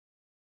like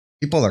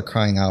people are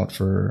crying out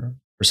for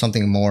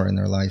something more in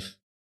their life.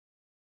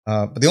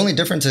 But the only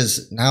difference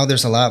is now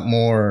there's a lot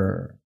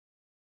more.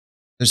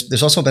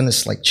 There's also been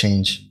this like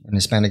change in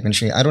Hispanic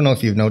ministry. I don't know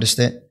if you've noticed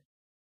it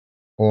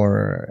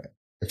or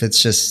if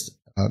it's just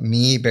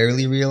me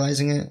barely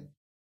realizing it.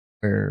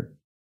 Where,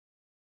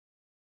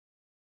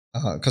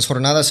 because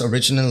Jornadas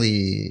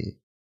originally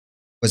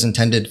was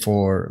intended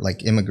for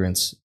like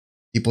immigrants,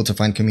 people to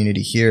find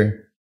community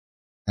here.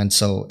 And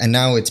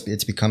now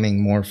it's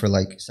becoming more for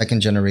like second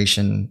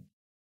generation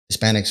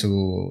Hispanics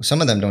who,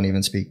 some of them don't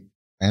even speak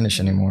Spanish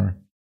anymore.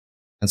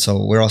 And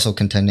so we're also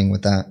contending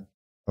with that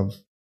of,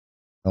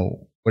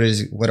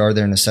 what are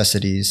their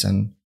necessities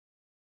and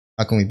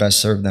how can we best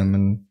serve them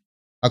and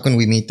how can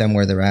we meet them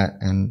where they're at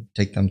and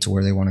take them to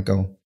where they want to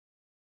go.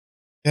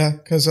 Yeah,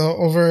 because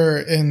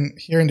over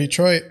here in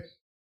Detroit,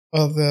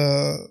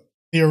 the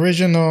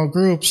original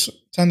groups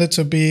tended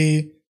to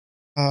be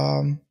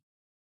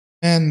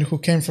men who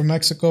came from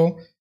Mexico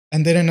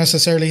and didn't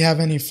necessarily have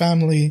any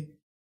family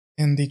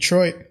in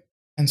Detroit.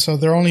 And so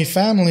their only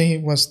family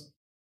was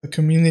the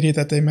community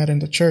that they met in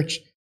the church,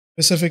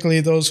 specifically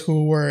those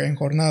who were in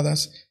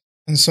Jornadas.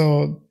 And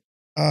so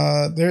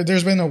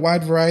there's been a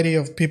wide variety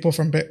of people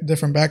from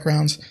different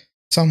backgrounds,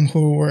 some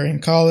who were in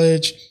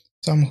college,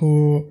 some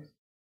who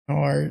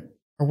are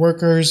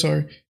workers,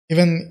 or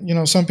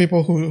even some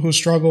people who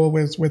struggle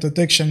with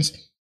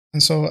addictions.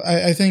 And so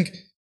I think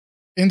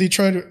in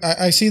Detroit,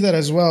 I see that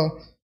as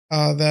well,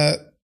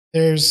 that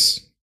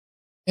there's,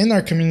 in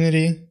our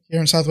community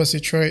here in Southwest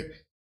Detroit,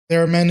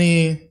 there are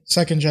many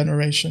second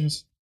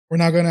generations. We're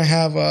now going to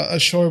have a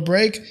short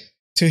break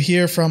to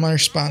hear from our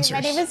sponsors.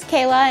 My name is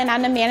Kayla, and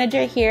I'm the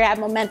manager here at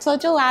Momento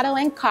Gelato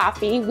and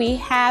Coffee. We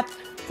have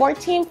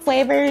 14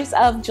 flavors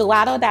of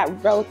gelato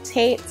that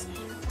rotates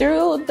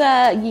through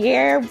the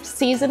year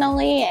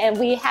seasonally, and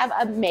we have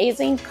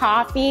amazing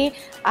coffee.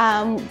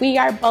 We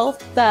are both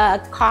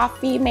the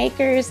coffee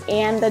makers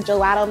and the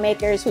gelato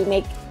makers. We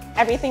make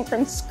everything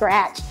from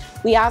scratch.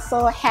 We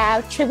also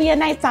have trivia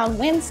nights on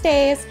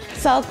Wednesdays,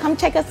 so come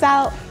check us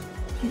out.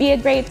 Be a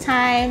great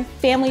time,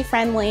 family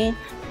friendly.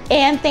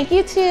 And thank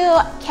you to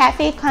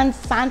Café Con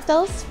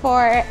Santos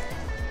for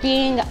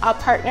being a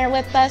partner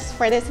with us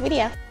for this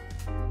video.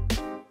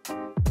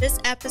 This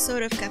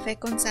episode of Café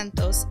Con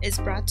Santos is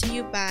brought to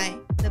you by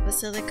the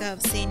Basilica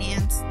of St.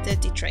 Anne's de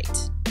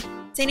Detroit.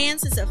 St.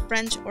 Anne's is a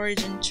French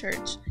origin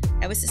church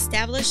that was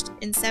established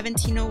in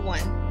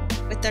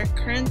 1701 with their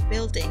current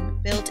building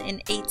built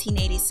in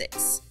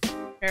 1886.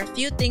 There are a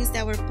few things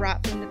that were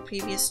brought from the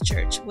previous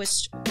church,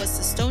 which was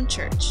the stone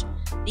church.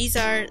 These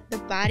are the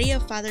body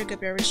of Father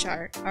Gabriel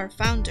Richard, our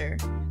founder,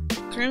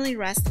 who currently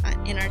rests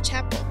in our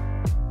chapel,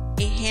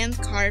 a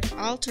hand-carved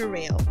altar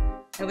rail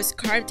that was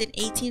carved in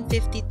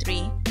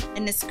 1853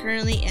 and is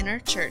currently in our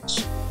church,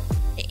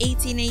 a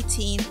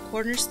 1818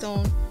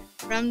 cornerstone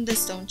from the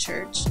stone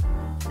church,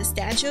 the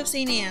statue of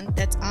St. Anne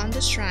that's on the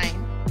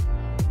shrine,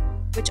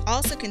 which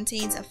also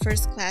contains a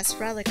first-class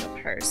relic of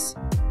hers,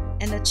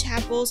 and the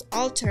chapel's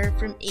altar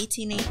from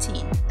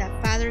 1818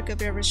 that Father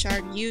Gabriel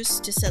Richard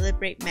used to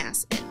celebrate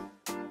Mass in.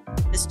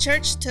 This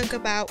church took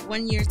about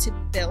 1 year to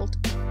build,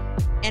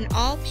 and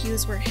all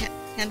pews were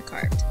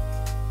hand-carved.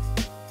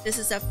 This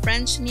is a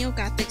French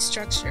neo-Gothic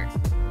structure,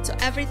 so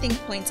everything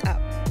points up.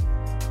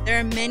 There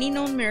are many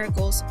known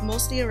miracles,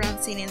 mostly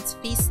around St. Anne's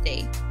feast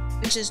day,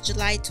 which is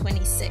July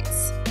 26.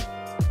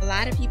 A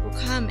lot of people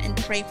come and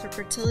pray for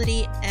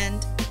fertility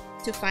and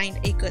to find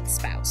a good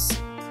spouse.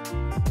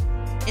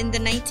 In the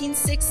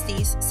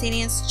 1960s, St.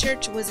 Anne's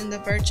Church was on the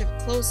verge of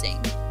closing,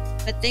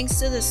 but thanks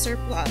to the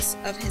surplus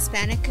of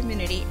Hispanic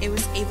community, it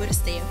was able to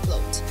stay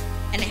afloat,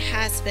 and it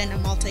has been a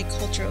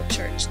multicultural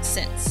church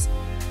since.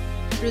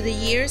 Through the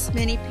years,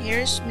 many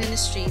parish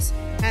ministries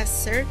have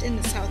served in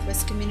the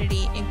Southwest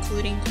community,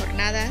 including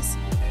Jornadas,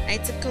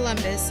 Knights of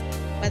Columbus,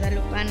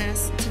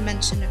 Guadalupanas, to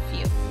mention a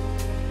few.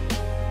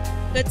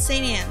 Good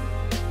St.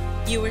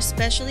 Anne, you were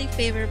specially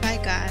favored by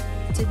God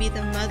to be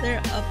the mother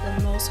of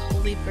the Most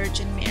Holy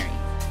Virgin Mary,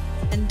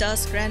 and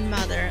thus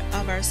grandmother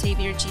of our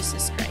Savior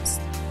Jesus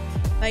Christ.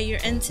 By your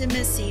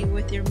intimacy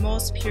with your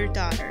most pure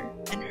daughter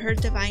and her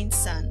divine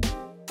Son,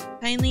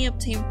 kindly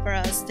obtain for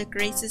us the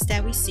graces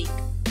that we seek,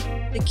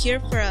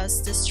 secure for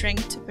us the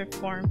strength to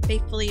perform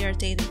faithfully our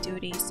daily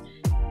duties,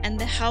 and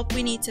the help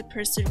we need to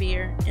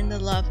persevere in the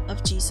love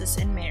of Jesus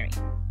and Mary.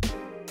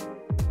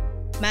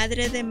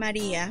 Madre de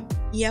María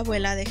y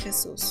Abuela de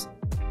Jesús,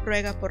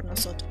 ruega por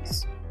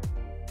nosotros.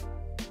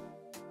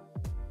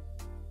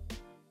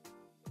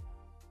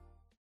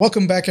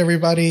 Welcome back,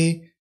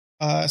 everybody.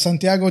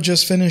 Santiago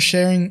just finished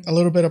sharing a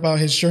little bit about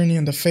his journey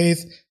in the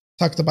faith,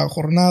 talked about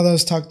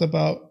Jornadas, talked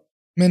about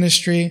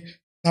ministry.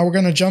 Now we're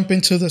going to jump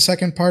into the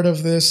second part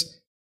of this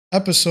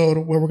episode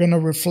where we're going to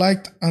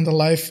reflect on the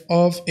life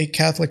of a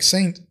Catholic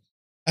saint.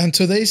 And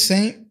today's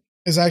saint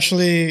is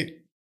actually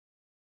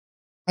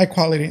high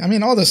quality. I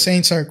mean, all the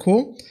saints are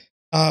cool,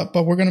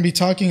 but we're going to be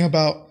talking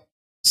about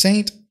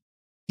Saint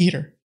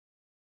Peter,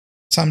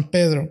 San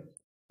Pedro.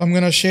 I'm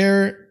going to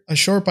share a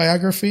short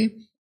biography,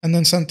 and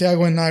then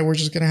Santiago and I, we're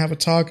just going to have a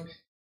talk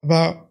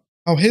about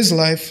how his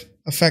life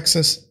affects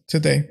us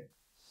today.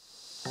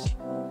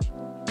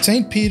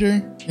 Saint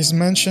Peter is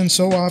mentioned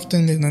so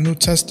often in the New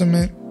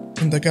Testament,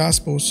 in the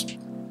Gospels,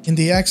 in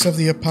the Acts of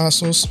the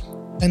Apostles,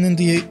 and in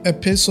the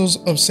epistles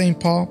of St.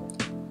 Paul,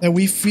 that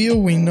we feel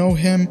we know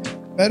him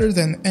better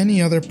than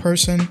any other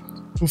person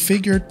who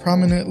figured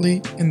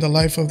prominently in the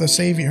life of the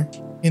Savior.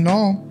 In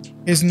all,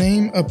 his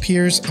name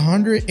appears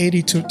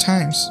 182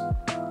 times.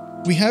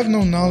 We have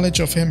no knowledge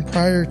of him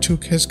prior to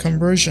his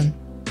conversion,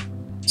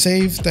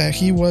 save that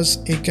he was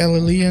a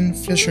Galilean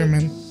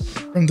fisherman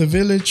from the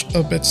village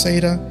of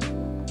Bethsaida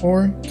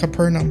or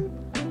Capernaum.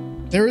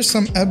 There is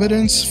some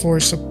evidence for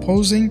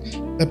supposing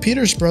that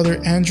Peter's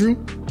brother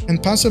Andrew,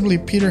 and possibly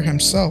Peter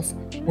himself,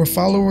 were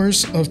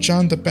followers of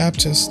John the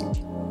Baptist,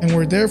 and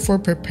were therefore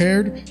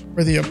prepared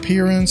for the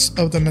appearance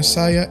of the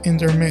Messiah in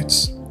their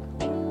midst.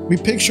 We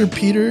picture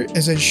Peter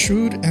as a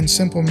shrewd and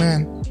simple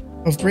man,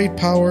 of great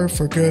power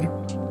for good,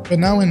 but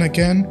now and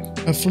again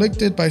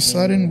afflicted by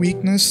sudden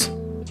weakness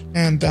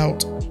and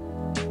doubt,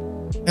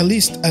 at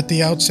least at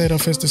the outset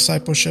of his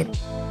discipleship.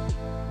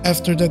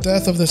 After the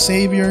death of the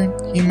Savior,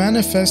 he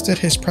manifested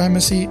his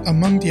primacy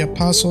among the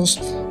apostles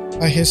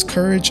by his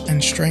courage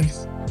and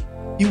strength.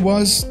 He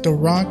was the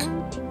rock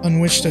on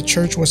which the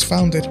church was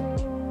founded.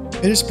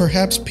 It is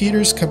perhaps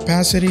Peter's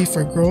capacity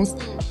for growth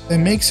that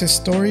makes his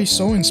story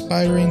so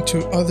inspiring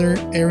to other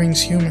erring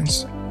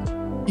humans.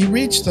 He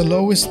reached the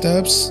lowest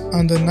depths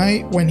on the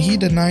night when he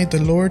denied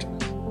the Lord,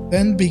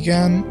 then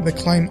began the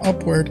climb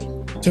upward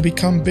to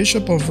become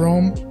Bishop of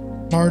Rome,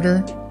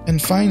 martyr,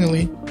 and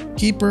finally,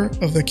 keeper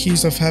of the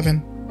keys of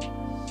heaven.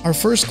 Our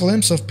first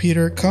glimpse of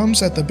Peter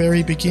comes at the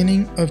very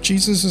beginning of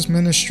Jesus'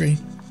 ministry.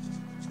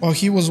 While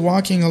he was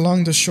walking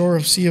along the shore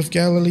of Sea of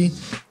Galilee,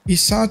 he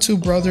saw two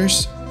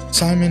brothers,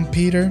 Simon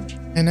Peter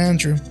and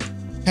Andrew,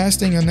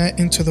 casting a net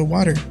into the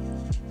water.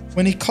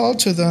 When he called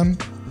to them,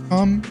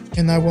 "Come,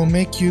 and I will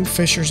make you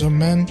fishers of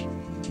men,"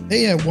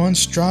 they at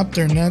once dropped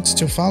their nets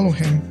to follow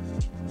him.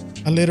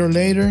 A little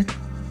later,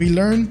 we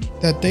learn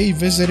that they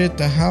visited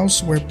the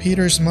house where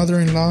Peter's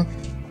mother-in-law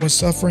was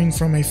suffering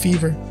from a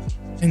fever,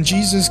 and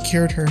Jesus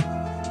cured her.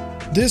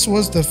 This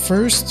was the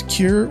first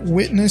cure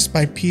witnessed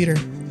by Peter,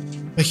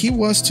 but he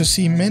was to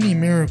see many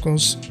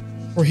miracles,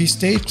 for he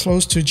stayed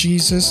close to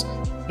Jesus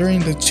during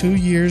the 2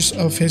 years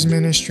of his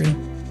ministry.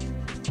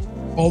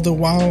 All the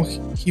while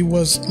he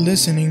was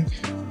listening,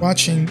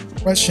 watching,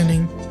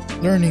 questioning,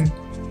 learning,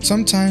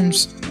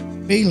 sometimes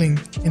failing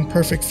in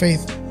perfect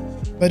faith,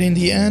 but in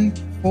the end,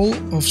 full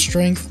of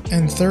strength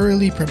and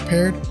thoroughly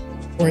prepared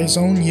for his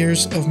own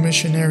years of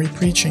missionary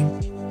preaching.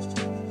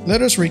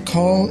 Let us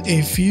recall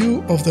a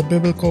few of the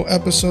biblical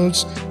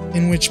episodes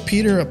in which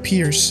Peter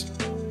appears.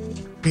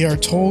 We are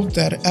told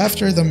that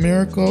after the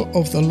miracle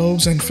of the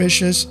loaves and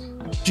fishes,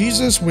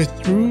 Jesus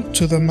withdrew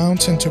to the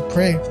mountain to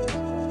pray,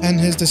 and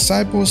his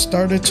disciples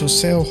started to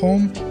sail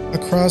home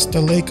across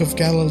the Lake of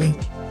Galilee.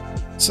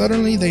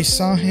 Suddenly they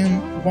saw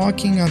him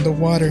walking on the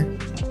water,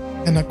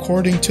 and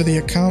according to the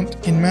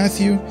account in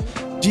Matthew,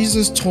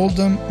 Jesus told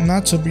them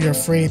not to be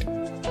afraid.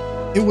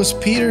 It was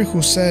Peter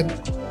who said,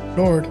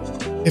 "Lord,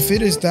 if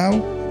it is thou,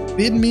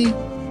 bid me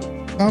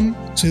come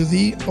to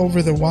thee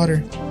over the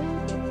water."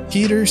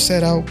 Peter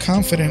set out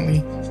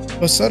confidently,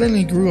 but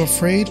suddenly grew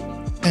afraid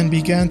and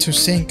began to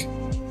sink.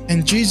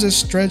 And Jesus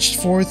stretched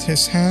forth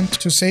his hand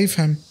to save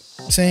him,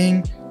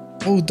 saying,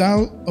 "O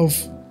thou of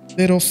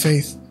little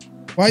faith,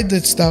 why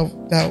didst thou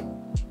doubt?"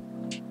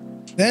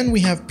 Then we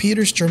have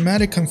Peter's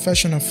dramatic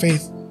confession of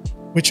faith,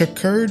 which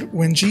occurred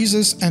when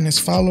Jesus and his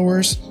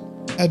followers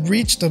had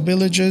reached the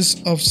villages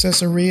of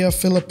Caesarea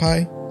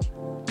Philippi.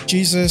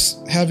 Jesus,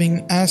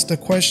 having asked the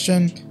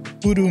question,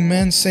 "Who do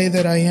men say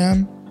that I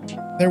am?"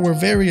 there were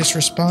various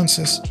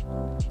responses.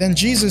 Then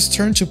Jesus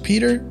turned to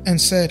Peter and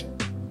said,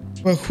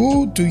 "But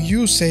who do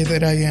you say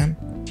that I am?"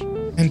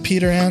 And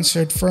Peter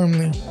answered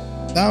firmly,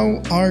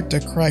 "Thou art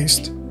the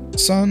Christ,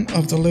 Son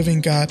of the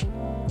living God."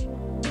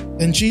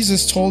 Then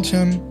Jesus told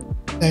him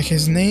that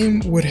his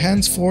name would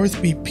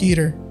henceforth be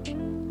Peter.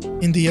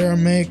 In the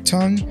Aramaic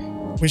tongue,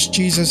 which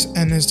Jesus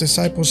and his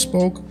disciples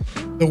spoke,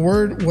 the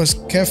word was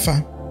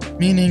Kepha,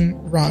 meaning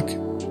rock.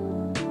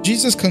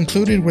 Jesus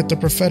concluded with the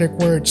prophetic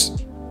words,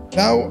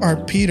 "Thou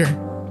art Peter,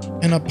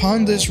 and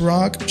upon this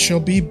rock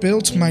shall be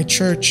built my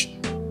church,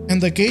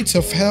 and the gates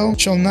of hell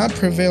shall not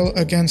prevail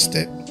against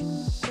it."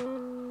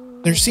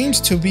 There seems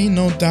to be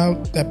no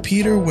doubt that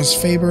Peter was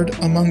favored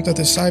among the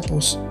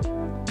disciples.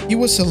 He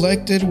was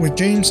selected with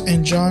James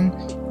and John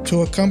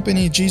to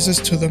accompany Jesus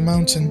to the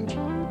mountain,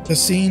 the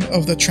scene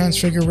of the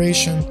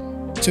transfiguration,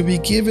 to be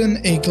given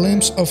a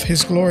glimpse of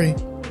his glory.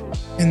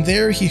 And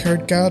there he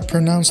heard God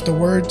pronounce the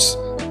words,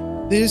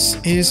 "This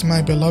is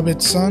my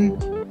beloved Son,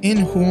 in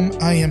whom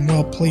I am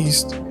well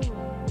pleased."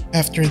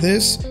 After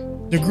this,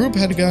 the group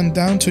had gone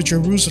down to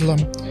Jerusalem,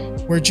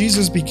 where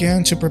Jesus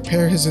began to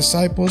prepare his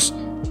disciples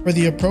for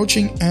the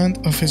approaching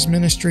end of his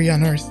ministry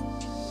on earth.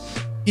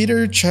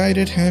 Peter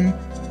chided him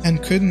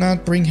and could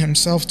not bring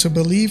himself to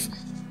believe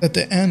that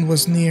the end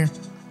was near.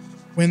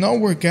 When all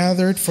were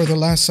gathered for the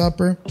Last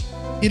Supper,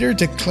 Peter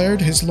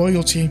declared his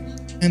loyalty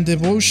and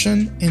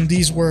devotion in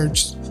these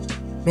words,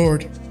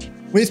 "Lord,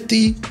 with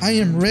thee I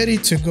am ready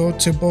to go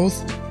to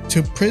both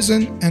to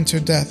prison and to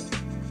death."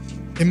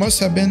 It must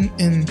have been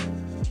in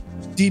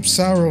deep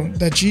sorrow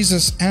that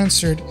Jesus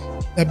answered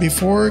that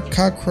before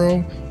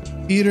cockcrow,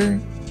 Peter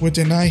would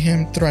deny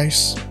him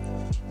thrice.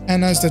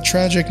 And as the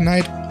tragic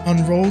night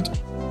unrolled,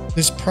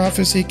 this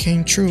prophecy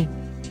came true.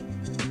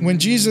 When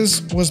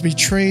Jesus was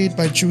betrayed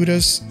by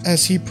Judas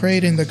as he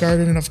prayed in the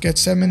Garden of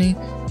Gethsemane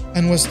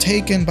and was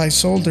taken by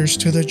soldiers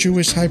to the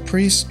Jewish high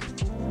priest,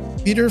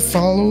 Peter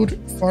followed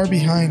far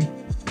behind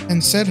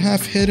and sat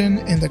half hidden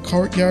in the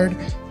courtyard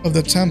of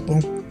the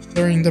temple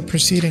during the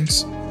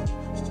proceedings.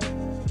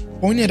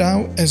 Pointed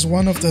out as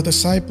one of the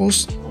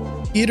disciples,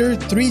 Peter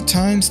 3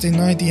 times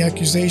denied the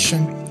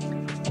accusation,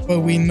 but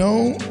we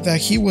know that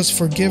he was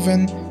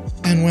forgiven,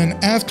 and when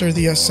after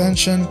the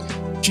ascension,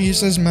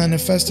 Jesus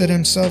manifested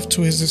himself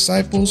to his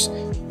disciples,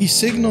 he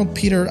signaled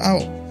Peter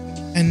out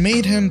and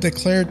made him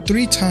declare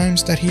 3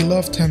 times that he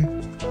loved him,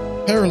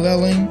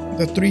 paralleling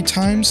the 3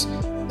 times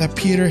that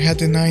Peter had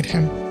denied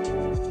him.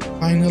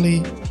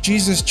 Finally,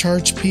 Jesus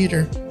charged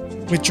Peter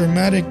with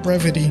dramatic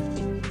brevity,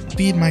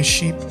 "Feed my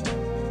sheep."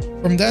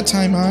 From that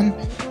time on,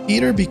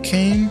 Peter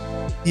became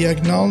the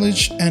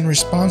acknowledged and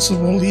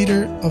responsible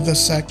leader of the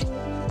sect.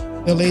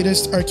 The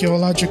latest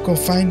archaeological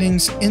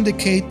findings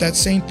indicate that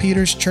St.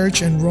 Peter's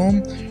Church in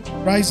Rome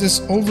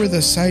rises over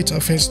the site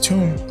of his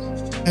tomb,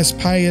 as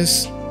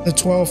Pius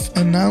XII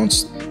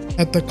announced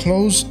at the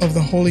close of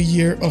the Holy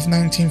Year of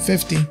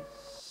 1950.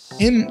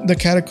 In the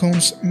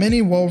catacombs,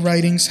 many wall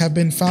writings have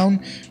been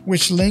found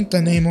which link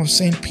the name of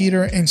St.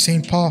 Peter and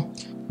St. Paul,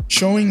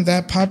 showing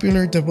that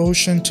popular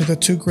devotion to the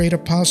 2 great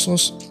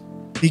apostles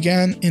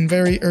began in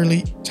very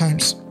early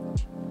times.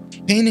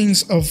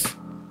 Paintings of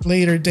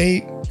later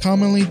date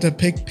commonly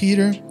depict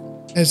Peter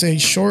as a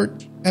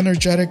short,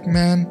 energetic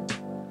man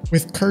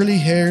with curly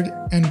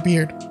hair and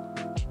beard.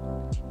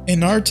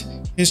 In art,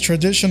 his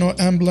traditional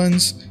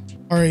emblems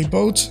are a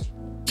boat,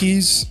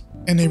 keys,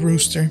 and a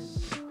rooster.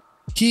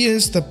 He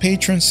is the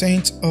patron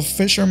saint of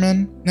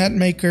fishermen, net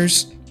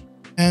makers,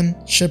 and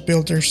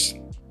shipbuilders.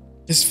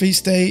 His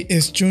feast day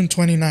is June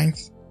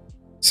 29th.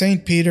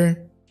 Saint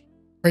Peter,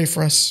 pray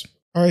for us.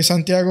 All right,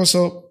 Santiago,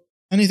 so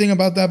anything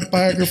about that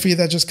biography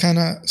that just kind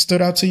of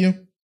stood out to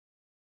you?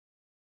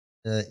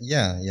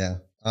 Yeah.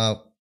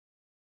 Well,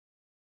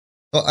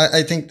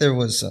 I think there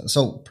was,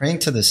 so praying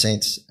to the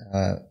saints,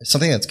 is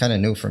something that's kind of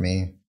new for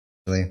me,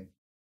 really.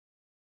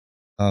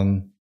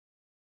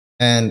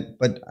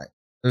 But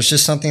there's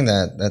just something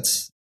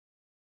that's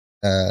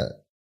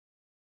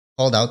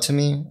called out to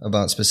me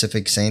about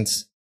specific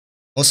saints,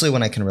 mostly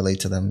when I can relate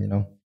to them, you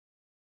know.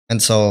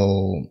 And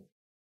so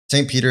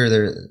Saint Peter,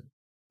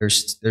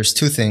 there's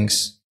 2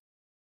 things.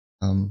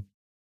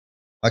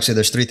 Actually,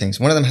 there's 3 things.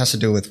 One of them has to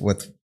do with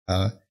what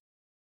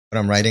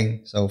I'm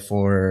writing. So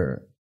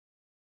for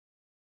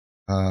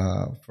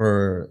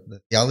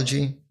the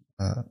theology,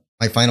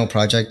 my final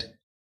project,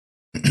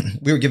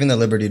 we were given the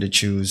liberty to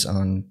choose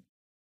on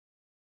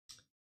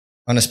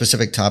a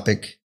specific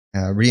topic,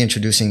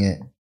 reintroducing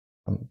it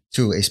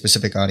to a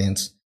specific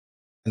audience.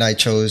 And I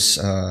chose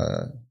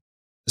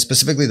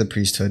specifically the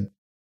priesthood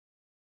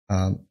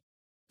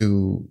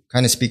to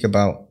kind of speak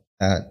about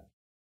that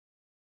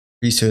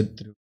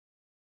priesthood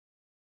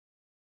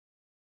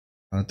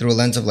through a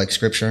lens of like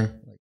scripture,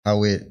 like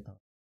how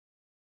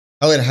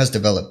it has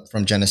developed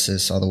from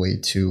Genesis all the way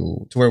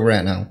to where we're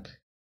at now.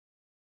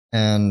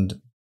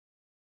 And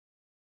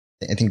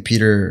I think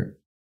Peter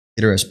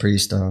as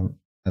priest, in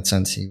that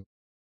sense, he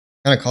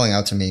kind of calling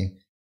out to me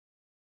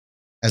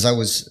as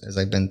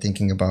I've been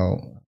thinking about,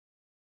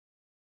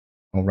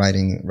 you know,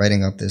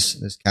 writing up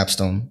this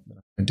capstone that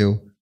I'm gonna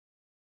do.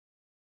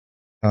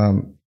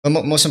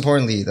 But most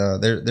importantly,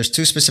 there's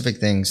 2 specific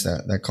things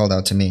that called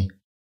out to me.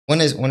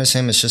 One is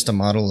him as just a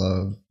model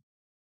of,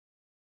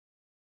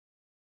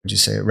 would you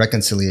say,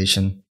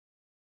 reconciliation.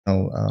 You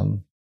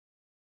know,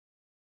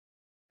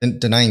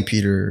 denying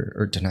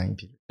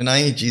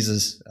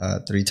Jesus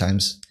 3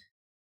 times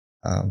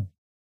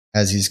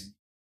as he's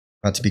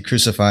about to be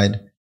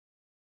crucified.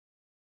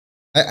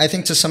 I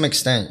think to some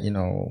extent, you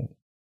know,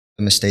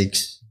 the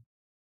mistakes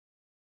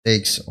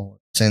or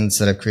sins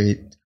that I've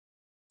created,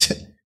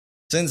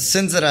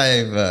 sins that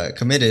I've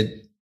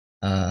committed.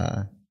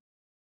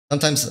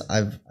 Sometimes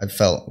I've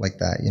felt like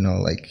that, you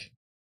know, like,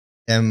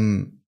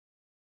 can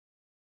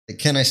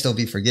I still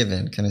be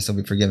forgiven? Can I still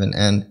be forgiven?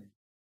 And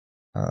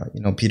you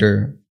know,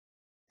 Peter,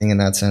 in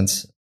that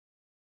sense,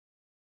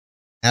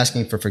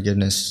 asking for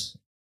forgiveness,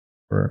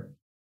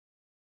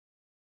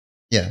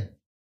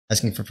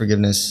 asking for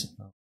forgiveness.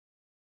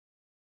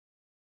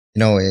 You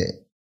know,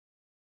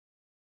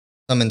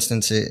 some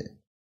instance it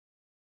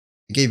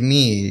gave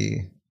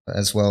me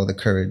as well the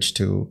courage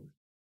to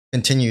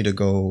continue to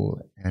go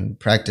and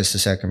practice the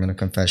sacrament of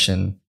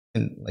confession,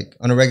 and like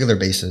on a regular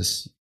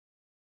basis.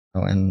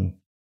 And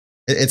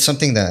it's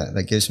something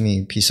that gives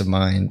me peace of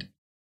mind,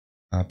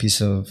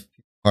 peace of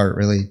heart,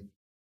 really.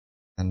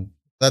 And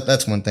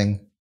that's one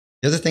thing.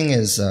 The other thing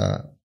is,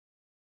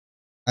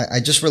 I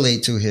just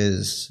relate to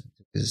his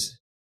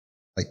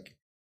like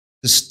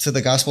just to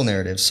the gospel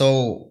narrative.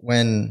 So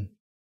when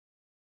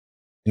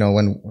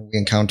we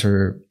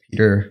encounter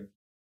Peter,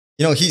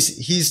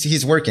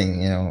 he's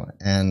working,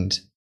 and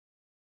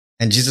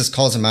Jesus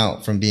calls him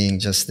out from being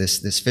just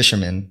this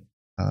fisherman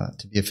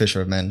to be a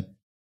fisher of men,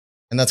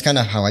 and that's kind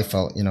of how I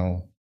felt,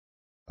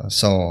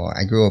 So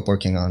I grew up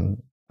working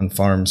on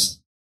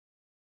farms.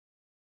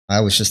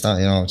 I was just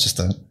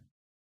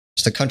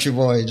just a country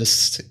boy,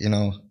 just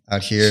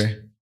out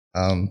here.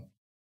 I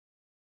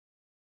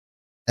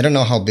don't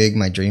know how big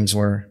my dreams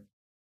were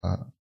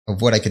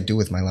of what I could do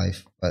with my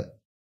life, but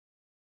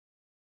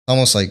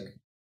almost like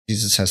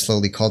Jesus has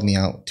slowly called me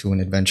out to an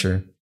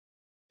adventure.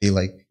 Be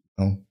like,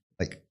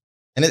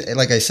 and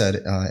like I said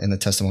in the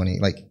testimony,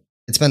 like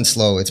it's been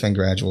slow, it's been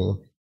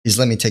gradual. He's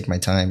let me take my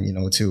time,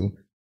 to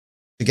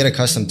get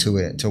accustomed to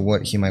it, to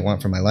what he might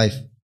want for my life.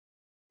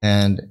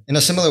 And in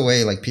a similar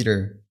way, like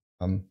Peter,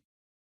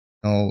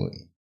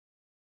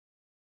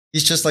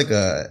 he's just like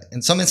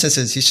in some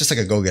instances, he's just like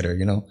a go-getter,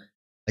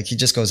 like he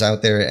just goes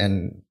out there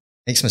and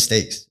makes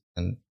mistakes.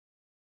 And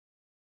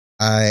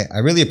I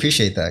really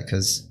appreciate that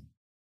because,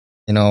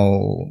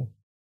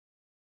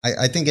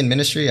 I think in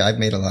ministry, I've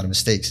made a lot of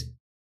mistakes.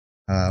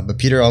 But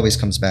Peter always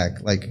comes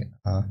back. Like,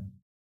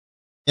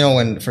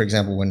 when, for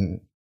example,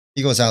 when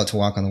he goes out to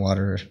walk on the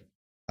water,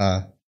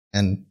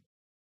 and,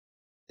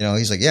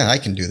 he's like, yeah, I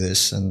can do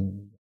this.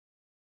 And,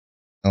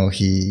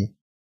 he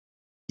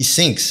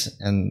sinks.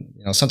 And,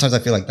 sometimes I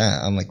feel like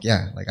that. I'm like,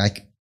 yeah, like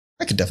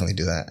I could definitely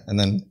do that. And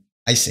then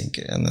I sink.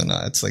 And then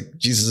it's like,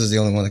 Jesus is the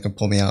only one that can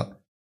pull me out.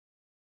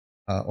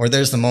 Or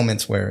there's the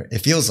moments where it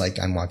feels like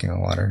I'm walking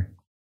on water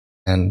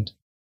and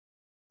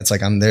it's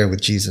like I'm there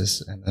with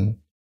Jesus. And then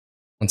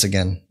once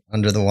again,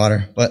 under the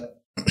water, but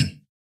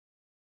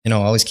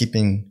always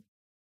keeping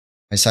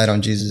my sight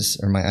on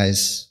Jesus or my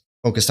eyes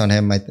focused on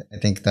him. I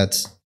think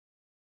that's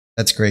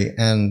great.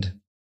 And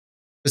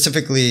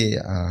specifically,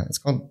 it's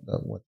called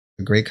the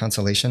Great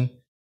Consolation.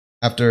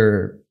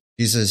 After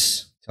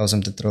Jesus tells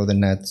him to throw the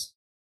nets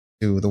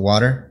to the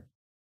water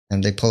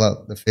and they pull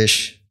out the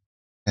fish,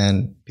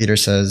 and Peter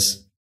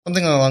says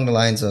something along the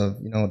lines of,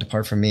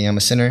 depart from me, I'm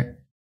a sinner.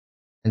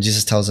 And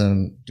Jesus tells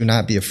him, do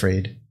not be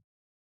afraid.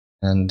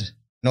 And,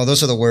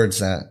 those are the words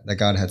that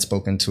God had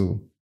spoken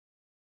to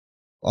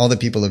all the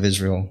people of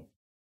Israel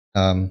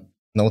in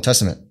the Old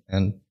Testament.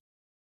 And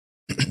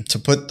to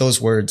put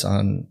those words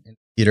on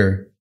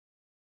Peter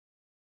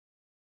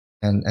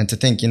and to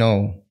think,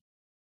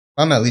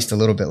 I'm at least a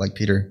little bit like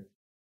Peter,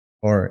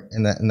 or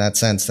in that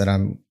sense that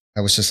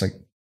I was just like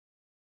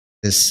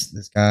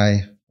this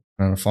guy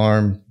on a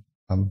farm,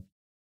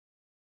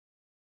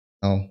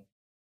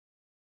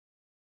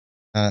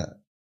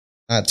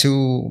 not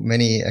too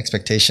many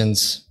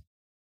expectations,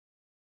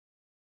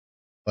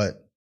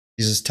 but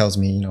Jesus tells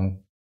me,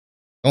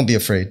 don't be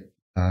afraid.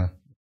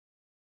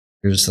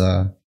 Here's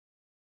your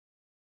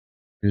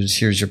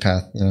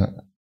path. Yeah.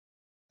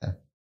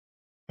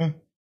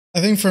 I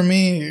think for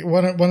me,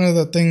 one of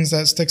the things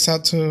that sticks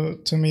out to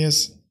me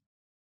is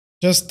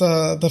just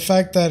the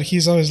fact that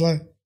he's always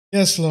like,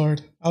 yes,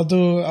 Lord,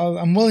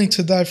 I'm willing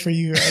to die for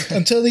you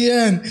until the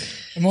end.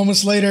 And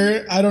moments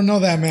later, I don't know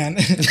that man.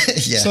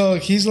 Yeah. So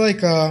he's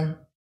like, I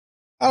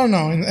don't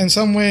know. In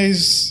some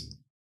ways,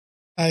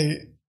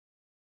 I've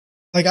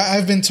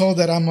been told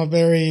that I'm a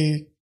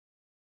very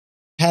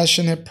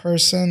passionate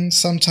person.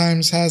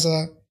 Sometimes has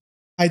a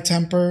high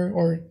temper,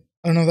 or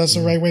I don't know if that's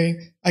the right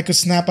way. I could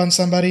snap on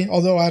somebody,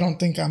 although I don't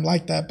think I'm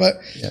like that. But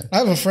yeah. I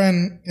have a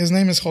friend, his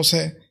name is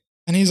Jose.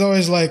 And he's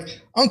always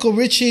like, Uncle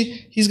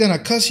Richie, he's going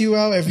to cuss you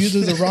out if you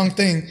do the wrong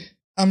thing.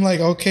 I'm like,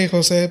 okay,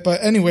 Jose.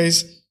 But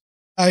anyways,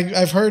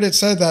 I've heard it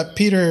said that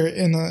Peter,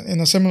 in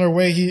a similar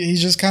way,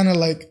 he's just kind of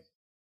like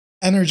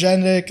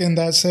energetic in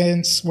that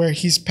sense where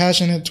he's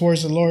passionate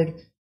towards the Lord.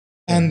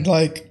 Yeah. And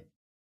like,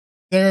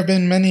 there have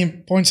been many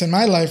points in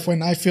my life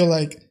when I feel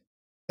like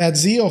that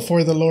zeal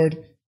for the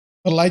Lord.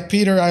 But like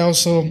Peter, I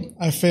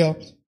fail.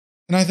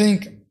 And I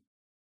think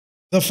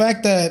the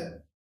fact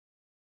that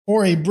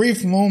for a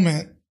brief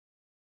moment,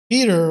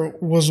 Peter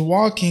was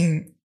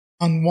walking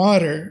on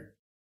water.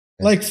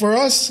 Like for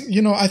us,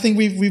 I think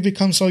we've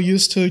become so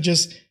used to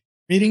just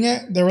reading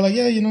it. They were like,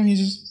 yeah, he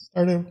just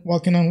started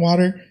walking on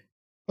water.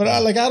 But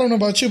I don't know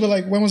about you, but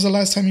like, when was the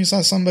last time you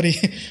saw somebody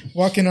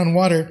walking on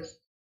water?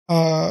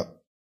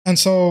 And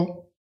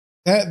so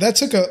that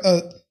took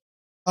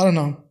I don't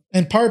know,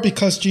 in part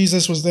because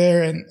Jesus was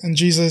there and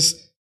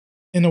Jesus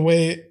in a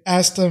way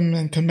asked him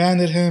and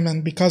commanded him.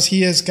 And because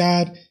he is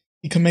God,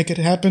 he can make it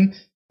happen.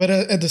 But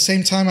at the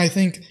same time, I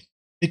think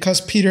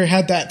because Peter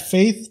had that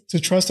faith to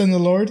trust in the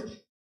Lord,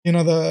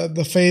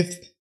 the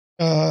faith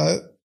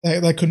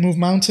that could move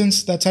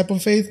mountains, that type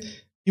of faith,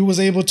 he was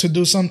able to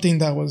do something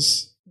that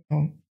was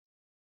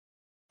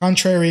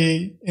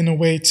contrary in a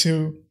way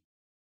to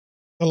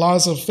the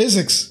laws of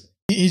physics.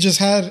 He just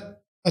had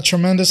a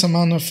tremendous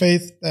amount of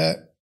faith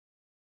that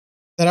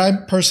that I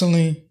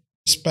personally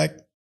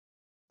respect.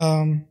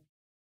 I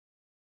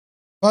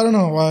don't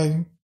know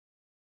why.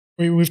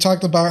 We've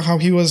talked about how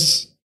he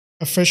was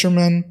a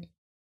fisherman,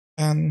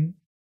 and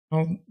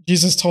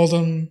Jesus told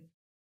him,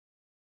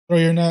 throw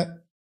your net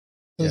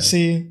to the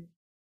sea,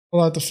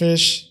 pull out the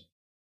fish.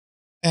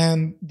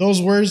 And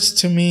those words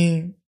to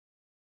me,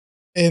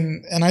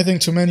 and I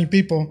think to many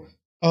people,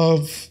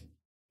 of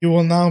you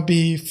will now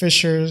be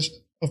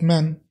fishers of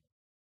men,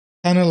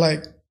 kind of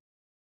like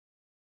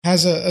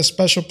has a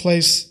special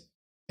place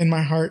in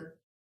my heart.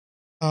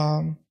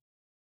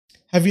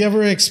 Have you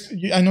ever,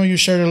 I know you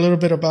shared a little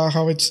bit about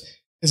how it's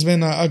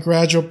been a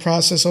gradual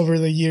process over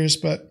the years,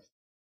 but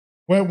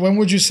when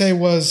would you say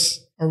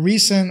was a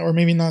recent, or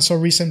maybe not so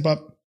recent, but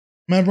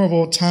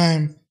memorable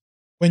time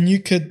when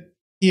you could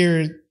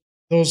hear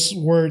those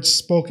words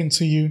spoken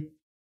to you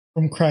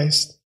from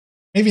Christ?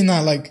 Maybe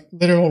not like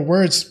literal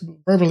words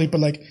verbally,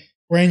 but like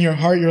where in your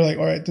heart you're like,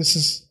 all right, this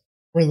is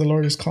where the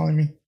Lord is calling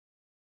me.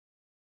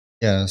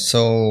 Yeah,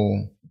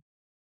 so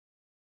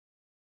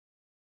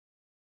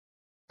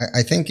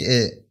I think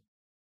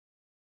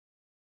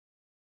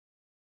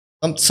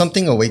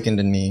something awakened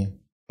in me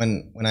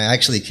when I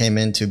actually came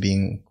into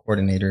being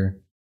coordinator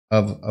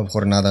of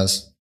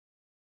Jornadas.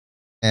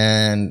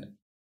 And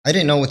I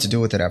didn't know what to do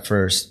with it at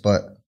first,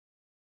 but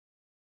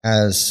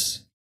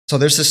so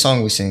there's this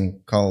song we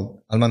sing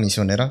called Alma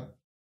Misionera,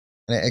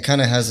 and it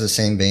kind of has the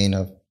same vein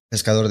of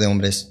Pescador de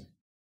Hombres.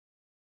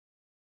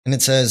 And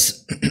it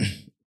says,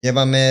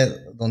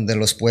 Llévame donde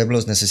los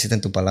pueblos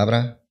necesiten tu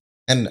palabra.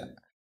 And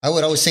I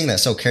would always sing that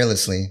so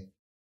carelessly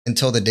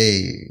until the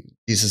day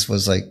Jesus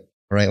was like,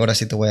 all right, ahora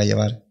sí te voy a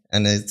llevar.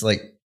 And it's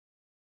like,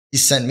 he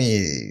sent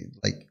me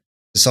like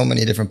to so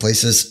many different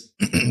places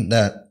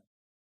that,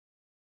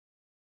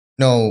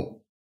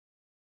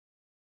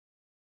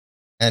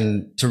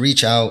 and to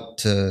reach out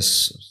to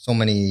so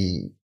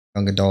many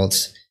young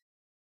adults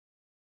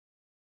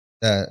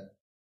that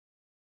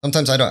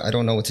sometimes I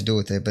don't know what to do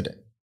with it, but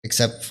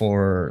except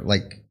for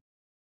like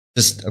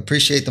just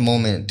appreciate the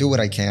moment, do what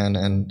I can,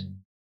 and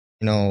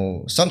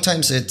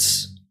sometimes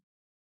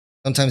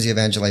the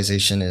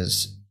evangelization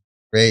is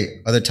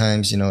great. Other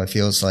times, it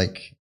feels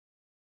like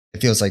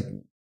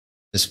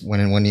just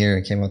went in one ear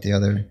and came out the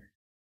other.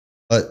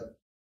 But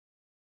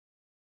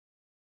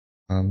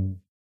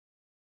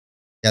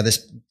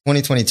this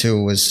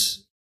 2022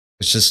 was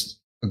just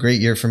a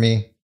great year for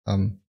me.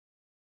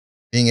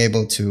 Being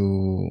able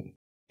to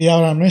be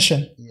out on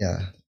mission.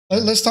 Yeah.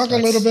 Let's talk a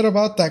little bit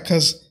about that,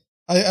 because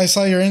I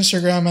saw your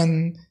Instagram,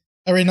 and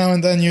every now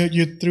and then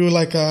you threw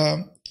like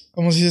a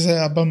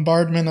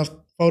bombardment of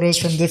photos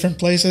from different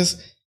places.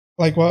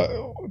 Like, what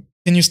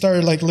can you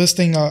start like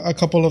listing a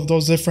couple of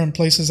those different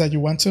places that you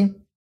went to?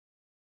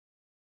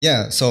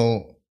 Yeah.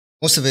 So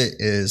most of it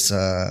is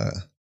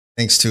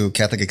thanks to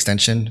Catholic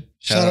Extension.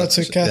 Shout out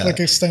to Catholic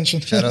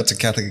Extension. Shout out to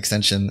Catholic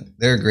Extension.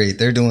 They're great.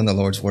 They're doing the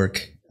Lord's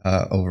work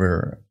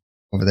over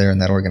there in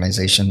that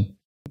organization.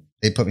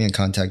 They put me in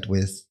contact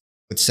with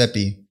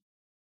CEPI,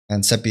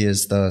 and CEPI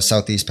is the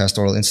Southeast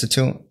Pastoral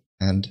Institute,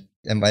 and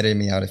invited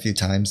me out a few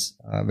times.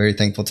 Very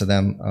thankful to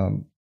them.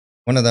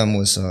 One of them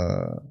was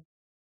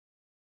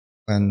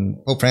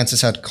when Pope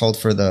Francis had called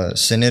for the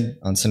synod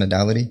on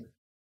synodality,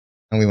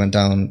 and we went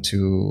down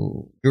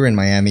we were in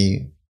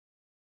Miami.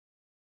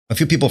 A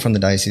few people from the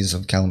Diocese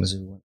of Kalamazoo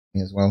went with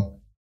me as well.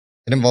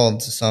 It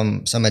involved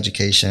some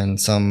education,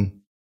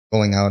 some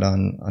going out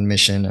on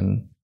mission.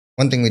 And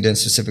one thing we did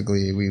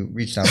specifically, we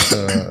reached out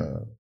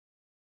to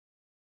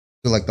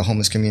like the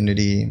homeless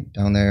community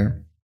down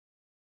there.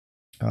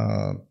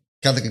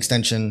 Catholic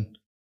Extension,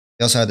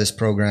 they also had this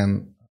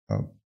program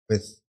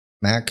with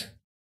MAC,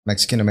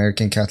 Mexican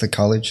American Catholic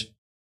College,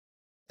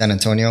 San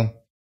Antonio.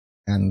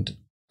 And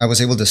I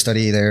was able to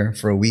study there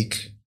for a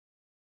week.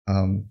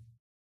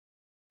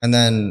 And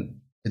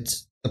then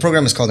the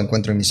program is called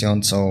Encuentro y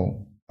Misión.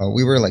 So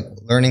we were like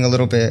learning a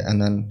little bit,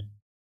 and then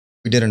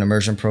we did an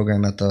immersion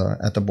program at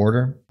the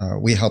border.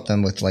 We helped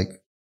them with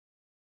like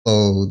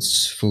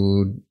clothes,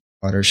 food,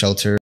 water,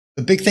 shelter.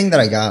 The big thing that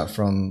I got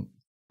from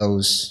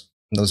those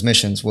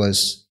missions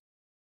was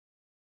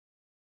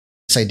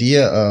this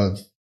idea of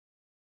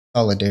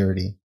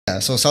solidarity. Yeah,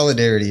 so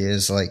solidarity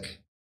is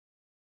like,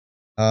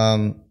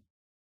 so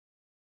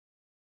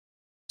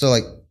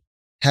like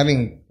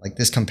having like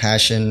this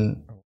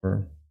compassion,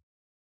 or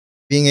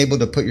being able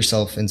to put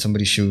yourself in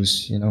somebody's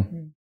shoes,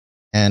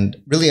 and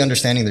really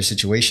understanding their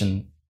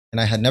situation.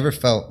 And I had never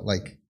felt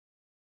like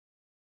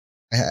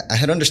I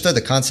had understood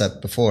the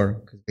concept before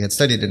because we had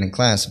studied it in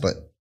class,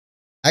 but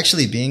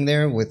actually being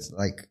there with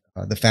like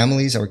the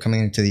families that were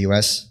coming into the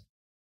US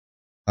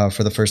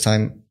for the first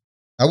time,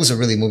 that was a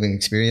really moving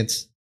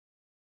experience.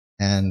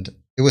 And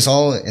it was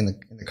all in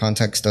the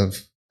context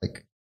of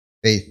like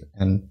faith,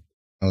 and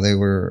they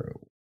were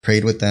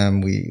prayed with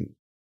them, we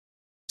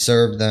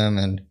served them,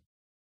 and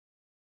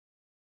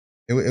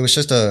it was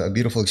just a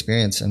beautiful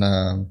experience, and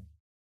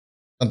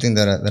something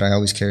that I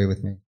always carry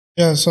with me.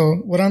 Yeah. So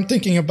what I'm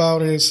thinking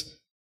about is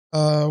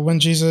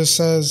when Jesus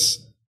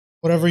says,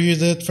 "Whatever you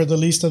did for the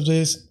least of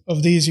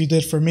these, you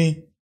did for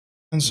me."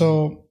 And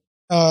so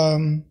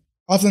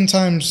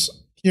oftentimes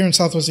here in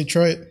Southwest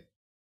Detroit,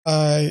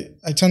 I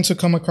tend to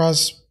come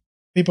across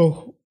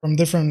people from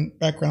different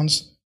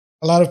backgrounds.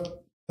 A lot of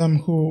them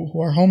who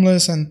are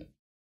homeless and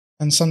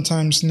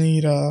sometimes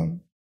need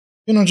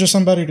just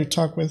somebody to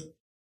talk with.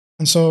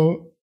 And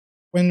so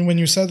when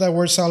you said that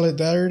word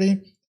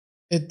solidarity,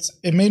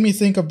 it made me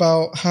think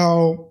about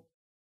how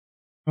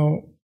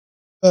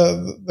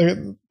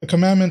the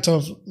commandment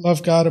of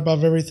love God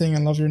above everything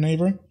and love your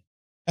neighbor,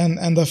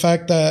 and the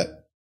fact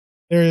that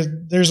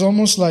there's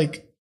almost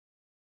like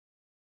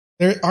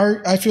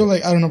I feel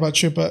like, I don't know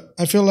about you, but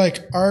I feel like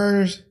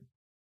our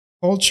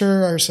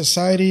culture, our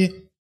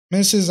society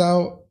misses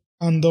out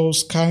on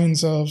those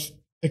kinds of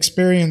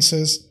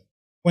experiences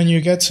when you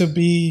get to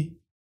be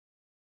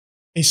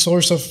a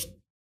source of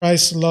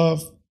Christ's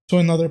love to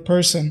another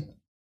person.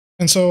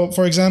 And so,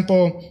 for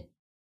example,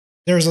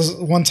 there was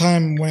one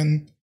time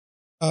when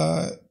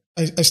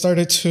I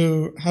started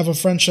to have a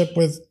friendship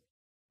with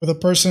a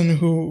person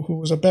who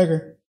was a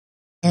beggar,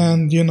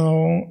 and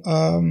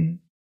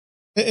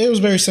it was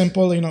very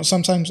simple.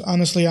 Sometimes,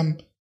 honestly, I'm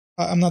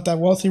not that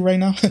wealthy right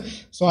now,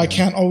 so I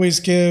can't always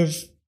give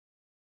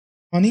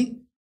money,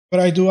 but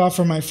I do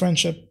offer my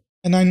friendship.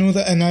 And I knew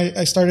that, and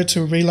I started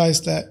to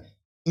realize that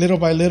little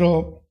by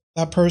little,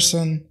 that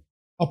person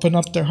opened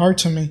up their heart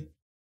to me,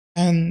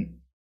 and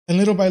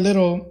little by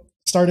little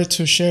started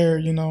to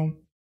share,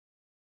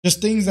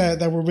 just things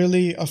that were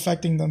really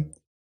affecting them.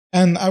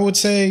 And I would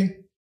say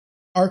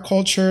our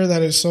culture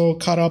that is so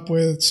caught up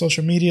with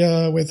social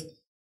media, with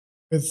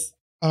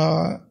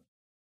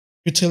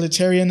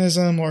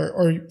utilitarianism,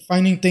 or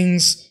finding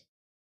things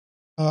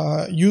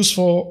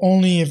useful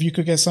only if you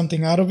could get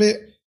something out of it,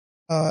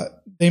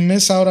 they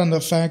miss out on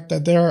the fact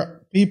that there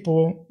are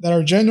people that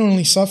are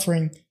genuinely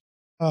suffering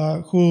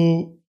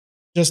who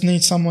just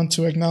need someone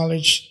to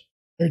acknowledge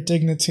their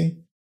dignity.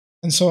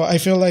 And so I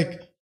feel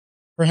like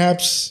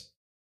perhaps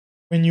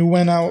when you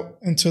went out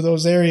into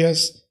those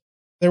areas,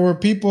 there were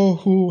people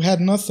who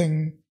had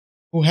nothing,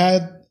 who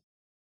had,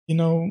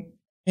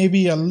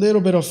 maybe a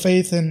little bit of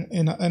faith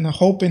in a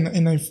hope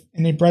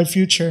in a bright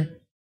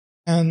future.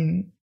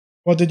 And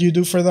what did you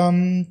do for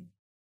them?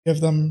 Give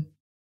them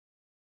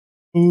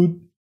food,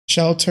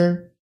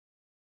 shelter,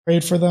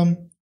 prayed for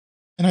them.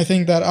 And I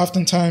think that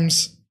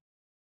oftentimes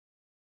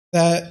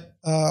that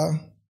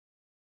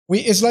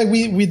it's like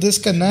we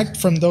disconnect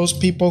from those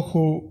people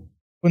who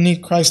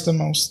need Christ the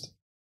most.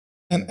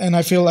 And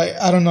I feel like,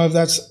 I don't know if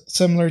that's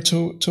similar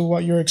to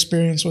what your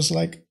experience was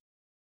like.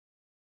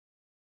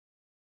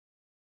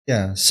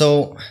 Yeah.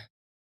 So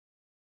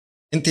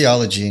in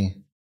theology,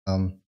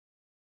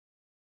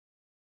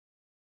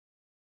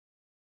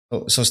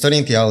 so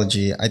studying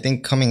theology, I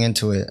think coming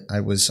into it, I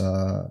was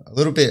a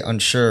little bit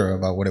unsure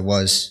about what it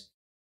was.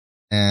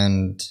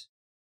 And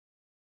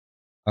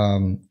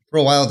for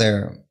a while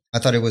there, I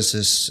thought it was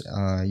this,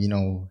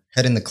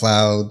 head in the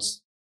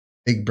clouds,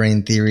 big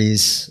brain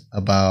theories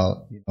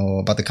about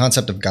the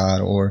concept of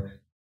God, or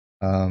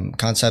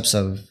concepts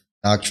of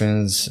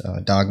doctrines,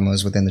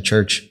 dogmas within the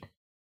church.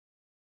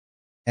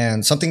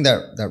 And something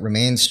that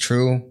remains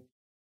true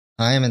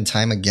time and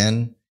time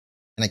again,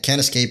 and I can't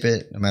escape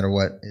it no matter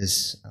what,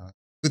 is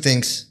two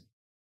things.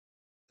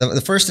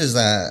 The first is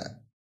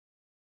that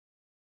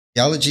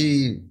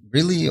theology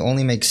really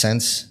only makes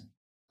sense,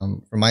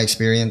 from my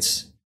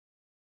experience,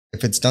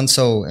 if it's done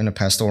so in a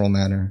pastoral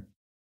manner.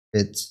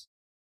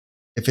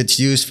 If it's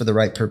used for the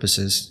right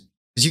purposes,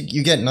 because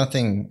you get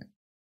nothing,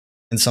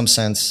 in some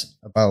sense,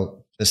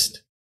 about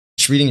just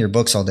reading your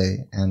books all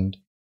day and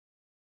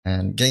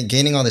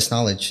gaining all this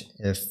knowledge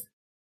if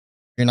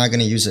you're not going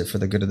to use it for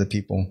the good of the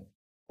people,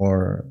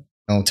 or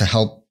to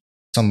help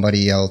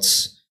somebody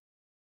else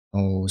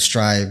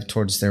strive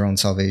towards their own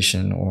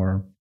salvation.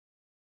 Or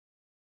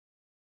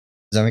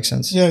does that make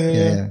sense?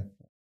 Yeah.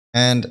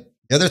 And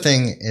the other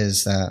thing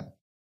is that,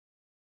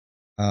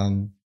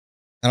 and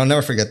I'll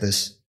never forget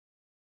this,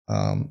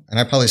 and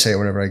I probably say it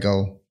wherever I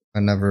go,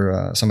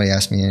 whenever somebody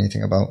asks me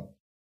anything about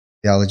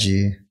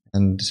theology,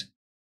 and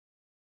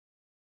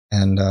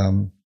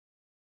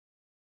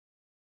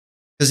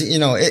because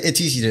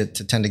it's easy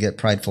to tend to get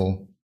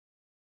prideful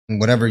in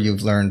whatever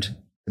you've learned,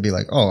 to be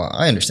like, oh,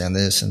 I understand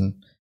this, and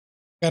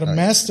got a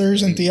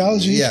master's in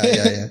theology.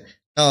 Yeah.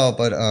 No,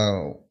 but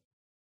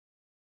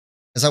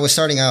as I was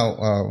starting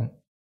out,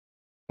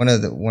 one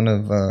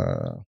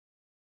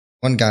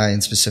guy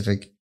in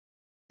specific,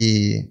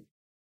 he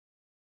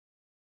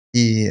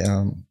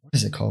what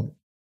is it called?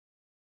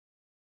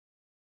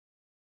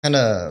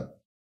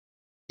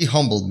 He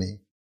humbled me,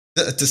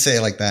 to say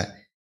it like that.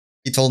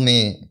 He told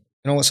me,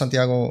 you know what,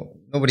 Santiago,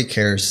 nobody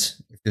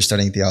cares if you're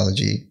studying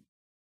theology.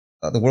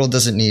 The world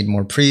doesn't need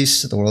more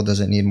priests. The world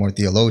doesn't need more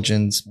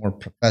theologians, more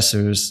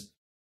professors,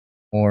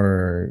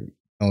 more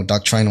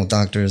doctrinal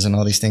doctors, and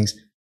all these things.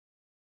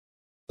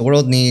 The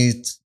world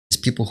needs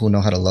people who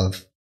know how to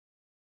love.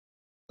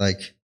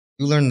 Like,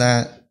 you learn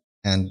that,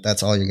 and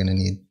that's all you're going to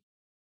need.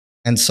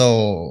 And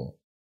so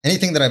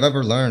anything that I've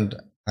ever learned,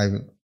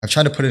 I've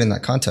tried to put it in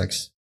that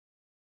context.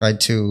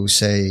 Tried to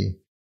say,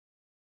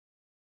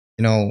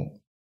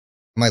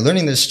 am I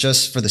learning this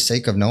just for the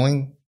sake of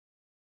knowing?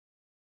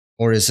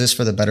 Or is this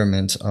for the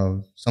betterment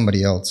of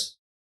somebody else?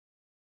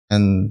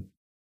 And,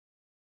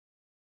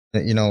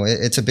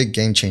 it's a big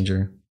game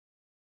changer.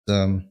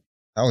 That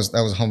was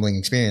a humbling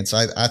experience.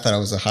 I thought I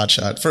was a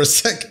hotshot for a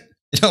sec,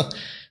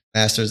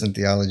 master's in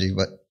theology,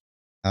 but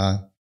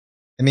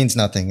it means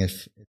nothing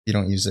if you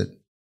don't use it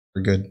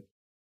for good.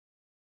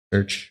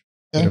 Church,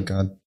 good of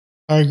God.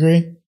 I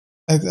agree.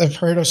 I've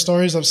heard of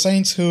stories of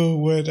saints who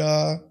would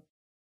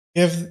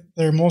give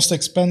their most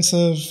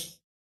expensive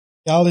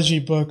theology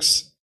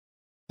books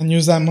and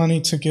use that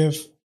money to give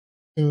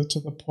to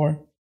the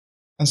poor.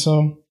 And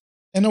so,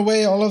 in a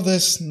way, all of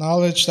this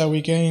knowledge that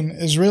we gain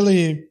is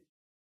really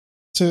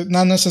to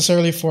not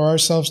necessarily for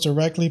ourselves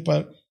directly,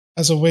 but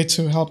as a way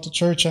to help the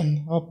church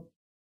and help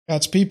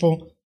God's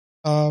people.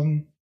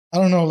 I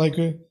don't know, like,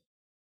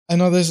 I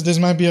know this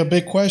might be a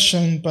big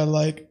question, but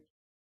like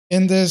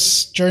in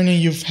this journey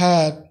you've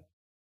had,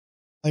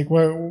 like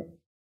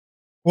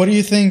what do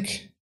you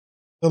think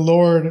the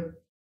Lord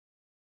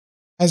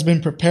has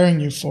been preparing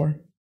you for?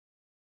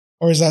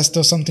 Or is that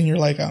still something you're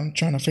like, I'm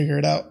trying to figure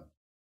it out?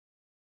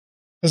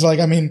 Because like,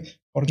 I mean,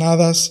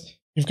 Jornadas,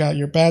 you've got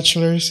your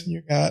bachelor's,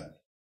 you got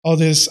all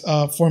this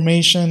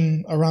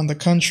formation around the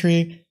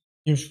country,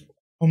 you've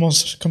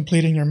almost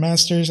completing your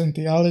master's in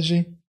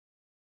theology.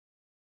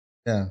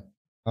 Yeah.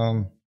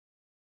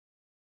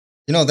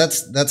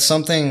 That's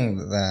something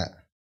that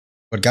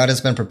what God has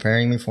been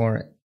preparing me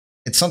for.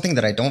 It's something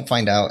that I don't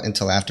find out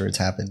until after it's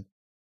happened.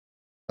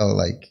 So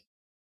like,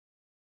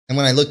 and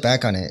when I look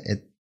back on it,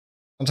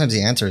 sometimes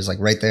the answer is like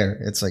right there.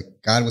 It's like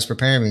God was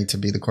preparing me to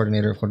be the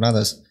coordinator of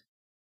Jornadas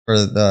for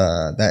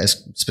that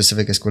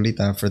specific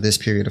escuelita for this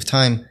period of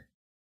time,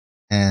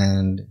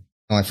 and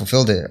I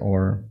fulfilled it,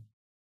 or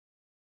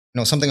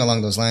something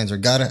along those lines. Or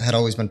God had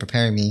always been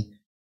preparing me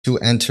to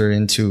enter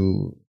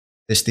into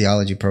this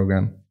theology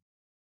program.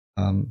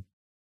 But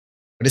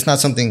it's not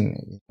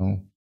something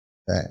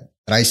that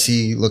I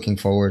see looking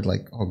forward,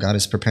 like, oh, God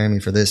is preparing me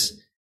for this.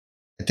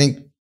 I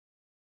think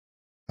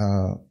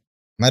I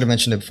might have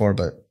mentioned it before,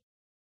 but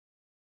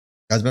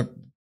God's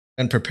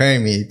been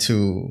preparing me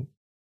to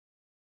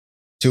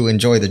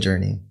enjoy the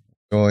journey,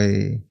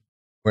 enjoy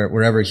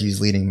wherever He's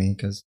leading me.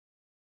 Because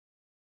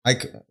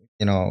 8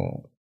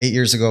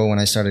 years ago when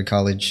I started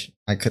college,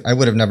 I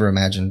would have never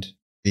imagined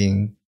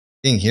being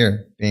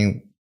here,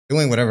 doing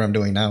whatever I'm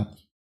doing now.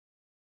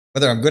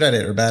 Whether I'm good at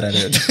it or bad at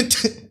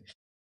it,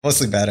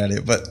 mostly bad at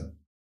it, but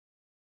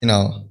and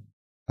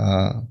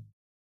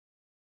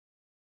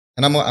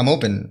I'm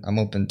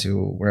open to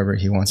wherever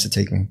He wants to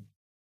take me.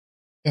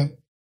 Yeah,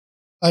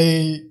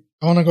 I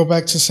want to go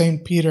back to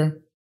Saint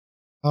Peter.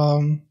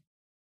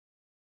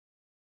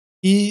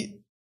 He,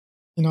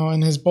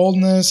 in his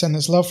boldness and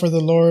his love for the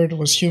Lord,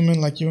 was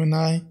human like you and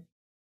I.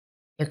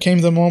 There came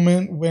the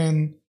moment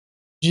when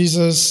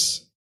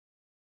Jesus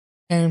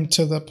came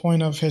to the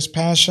point of his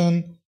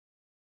passion.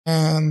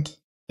 And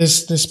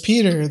this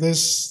Peter,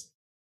 this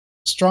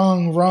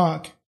strong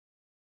rock,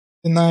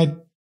 denied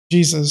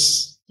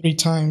Jesus 3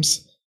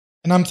 times.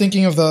 And I'm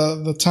thinking of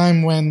the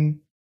time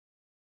when,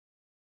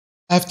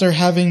 after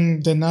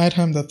having denied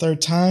him the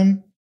 3rd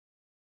time,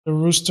 the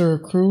rooster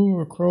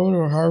crowed,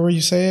 or however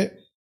you say it.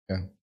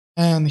 Yeah.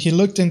 And he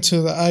looked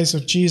into the eyes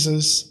of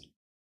Jesus,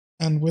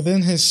 and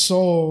within his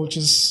soul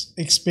just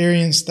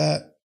experienced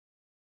that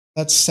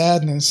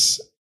sadness.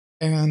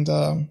 And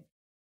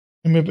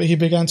he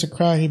began to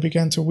cry. He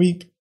began to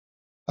weep.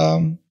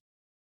 And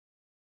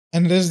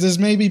this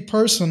may be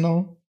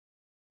personal,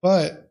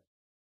 but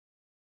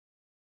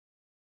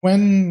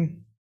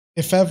when,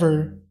 if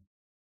ever,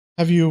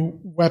 have you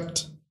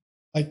wept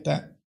like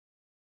that?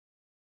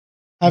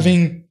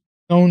 Having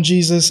known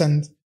Jesus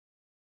and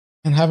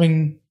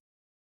having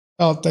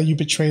felt that you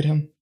betrayed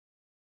him?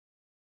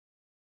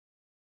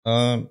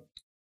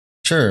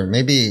 Sure.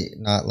 Maybe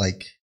not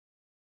like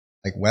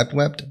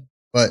wept,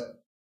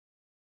 but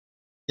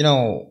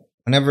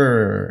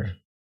whenever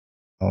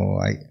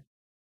I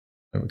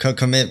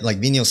commit like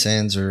venial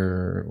sins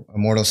or a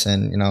mortal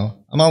sin,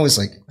 I'm always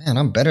like, man,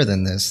 I'm better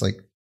than this. Like,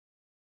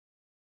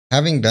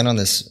 having been on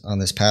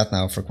this path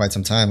now for quite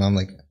some time, I'm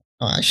like,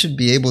 oh, I should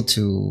be able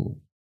to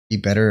be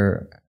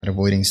better at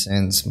avoiding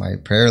sins. My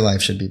prayer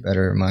life should be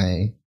better.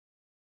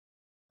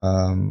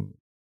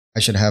 I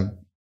should have,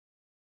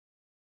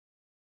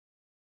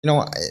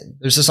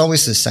 there's just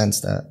always this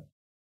sense that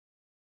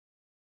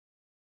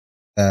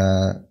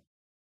I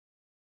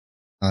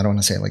don't want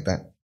to say it like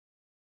that.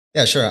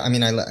 Yeah, sure. I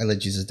mean, I let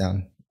Jesus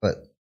down, I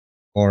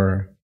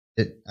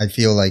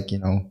feel like,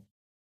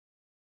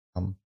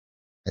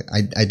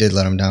 I did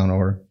let him down,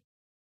 or,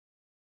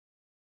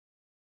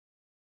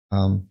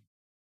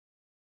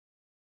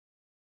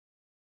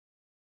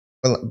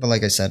 but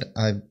like I said,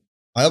 I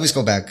always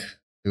go back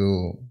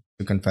to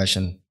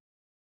confession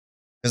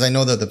because I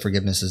know that the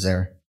forgiveness is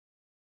there.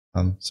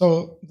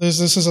 So this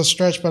is a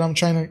stretch, but I'm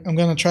going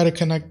to try to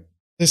connect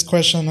this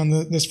question and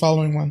this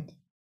following one.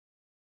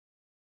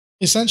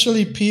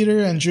 Essentially, Peter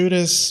and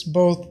Judas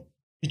both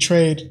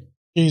betrayed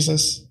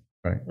Jesus,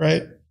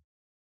 right?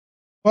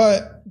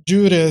 But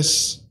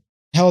Judas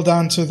held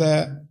on to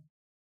that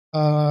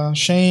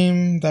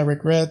shame, that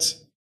regret,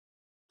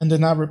 and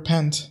did not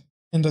repent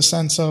in the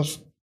sense of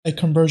a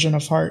conversion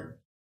of heart.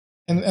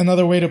 And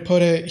another way to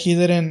put it, he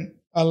didn't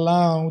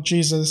allow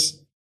Jesus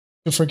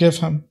to forgive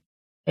him,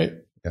 right?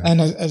 Yeah.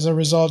 And as a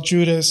result,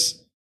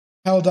 Judas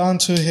held on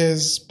to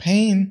his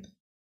pain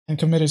and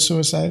committed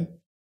suicide.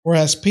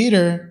 Whereas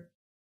Peter,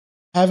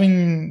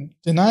 having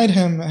denied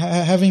him,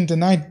 having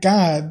denied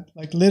God,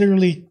 like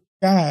literally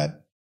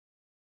God,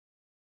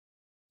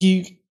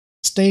 he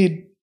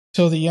stayed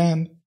till the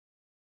end,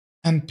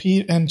 and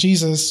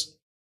Jesus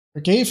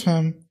forgave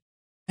him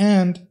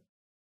and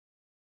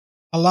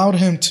allowed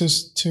him to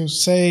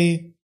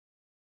say,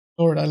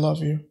 Lord, I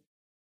love you.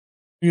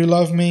 Do you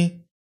love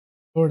me?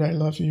 Lord, I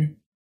love you.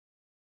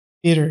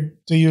 Peter,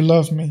 do you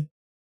love me?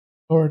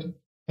 Lord,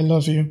 I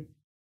love you.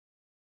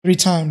 3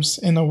 times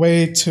in a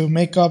way to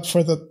make up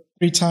for the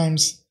 3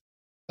 times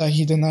that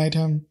he denied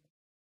him.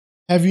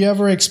 Have you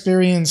ever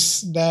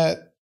experienced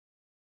that,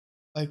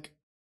 like,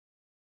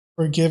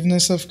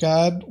 forgiveness of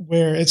God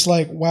where it's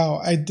like, wow,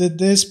 I did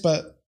this,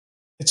 but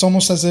it's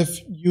almost as if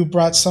you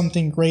brought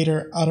something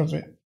greater out of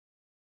it,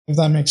 if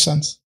that makes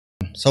sense?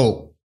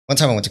 So one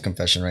time I went to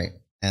confession, right?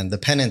 And the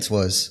penance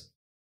was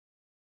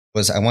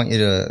I want you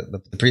to,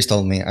 the priest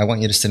told me, I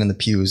want you to sit in the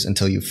pews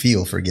until you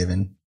feel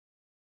forgiven.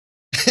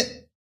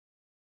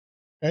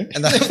 Right?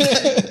 And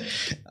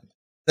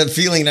that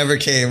feeling never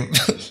came.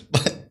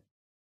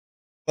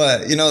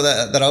 but you know,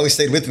 that always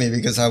stayed with me,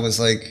 because I was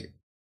like,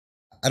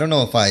 I don't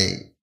know if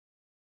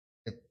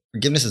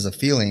forgiveness is a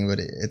feeling, but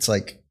it's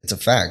like, it's a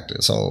fact.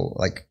 So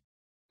like,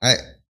 I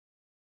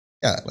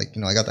got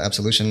the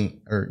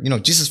absolution, or,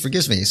 Jesus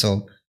forgives me.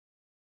 So,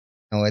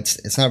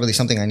 it's not really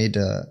something I need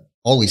to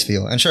always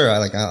feel. And sure,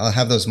 I'll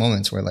have those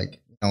moments where,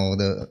 like,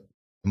 the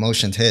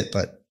emotions hit,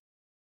 but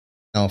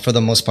for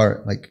the most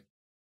part, like,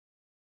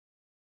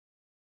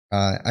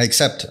 I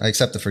accept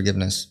the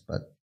forgiveness,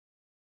 but,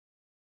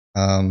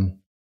 well,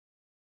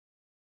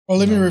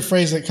 let me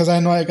rephrase it, because I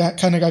know I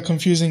kind of got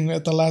confusing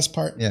at the last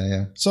part.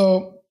 Yeah.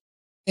 So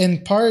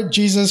in part,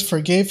 Jesus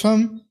forgave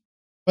him,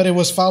 but it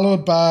was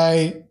followed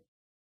by,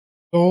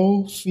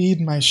 go feed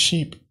my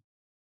sheep.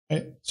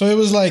 Right? So it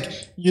was like,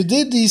 you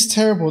did these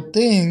terrible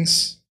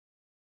things,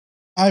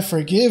 I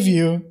forgive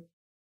you,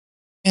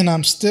 and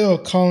I'm still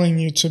calling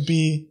you to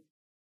be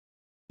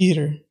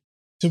Peter,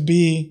 to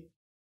be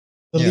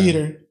the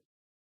leader.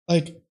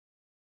 Like,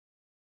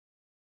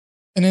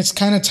 and it's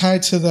kind of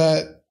tied to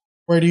that,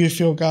 where do you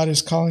feel God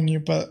is calling you?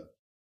 But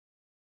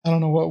I don't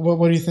know,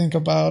 what do you think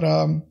about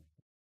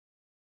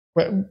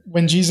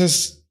when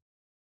Jesus,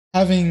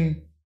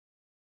 having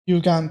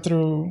you've gone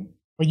through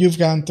what you've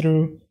gone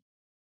through,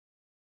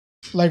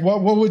 like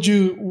what would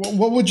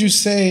you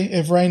say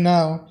if right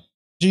now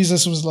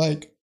Jesus was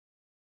like,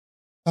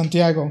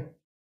 Santiago,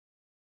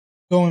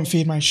 go and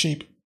feed my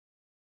sheep?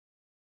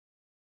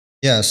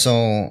 Yeah, so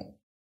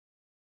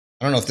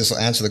I don't know if this will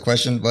answer the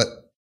question, but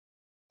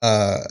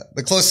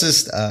the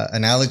closest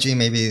analogy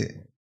maybe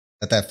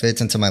that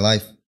fits into my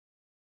life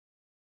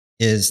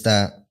is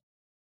that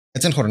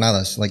it's in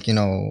Jornadas. Like,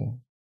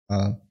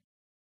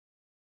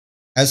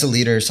 as a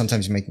leader,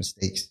 sometimes you make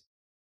mistakes,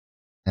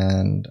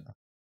 and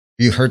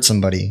you hurt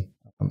somebody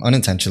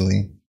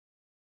unintentionally,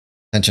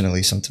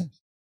 intentionally sometimes.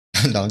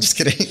 No, I'm just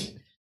kidding.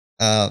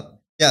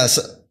 Yeah,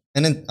 so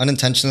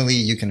unintentionally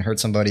you can hurt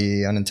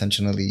somebody.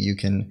 Unintentionally you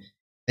can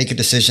make a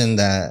decision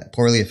that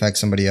poorly affects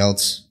somebody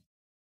else,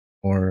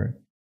 or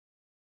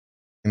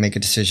you make a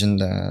decision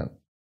that,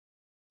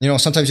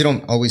 sometimes you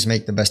don't always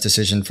make the best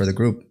decision for the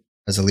group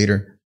as a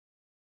leader.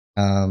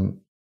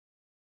 And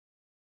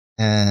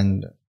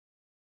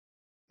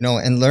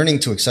learning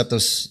to accept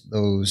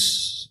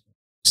those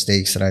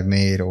mistakes that I've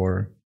made,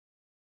 or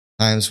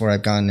times where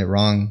I've gotten it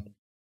wrong.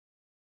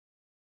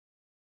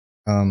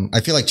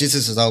 I feel like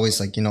Jesus is always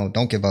like,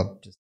 don't give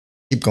up, just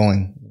keep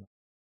going.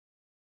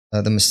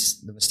 The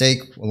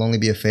mistake will only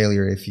be a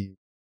failure if you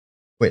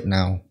quit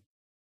now.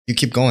 If you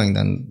keep going,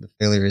 then the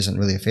failure isn't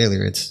really a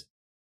failure.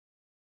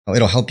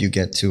 It'll help you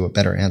get to a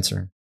better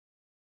answer.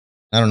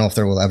 I don't know if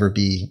there will ever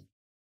be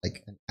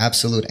like an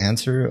absolute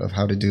answer of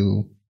how to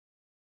do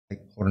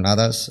like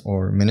Jornadas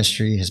or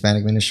ministry,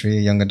 Hispanic ministry,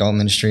 young adult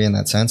ministry in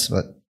that sense,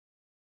 but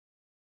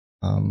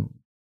I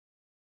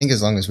think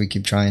as long as we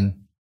keep trying,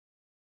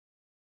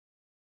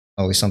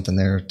 always something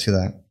there to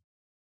that.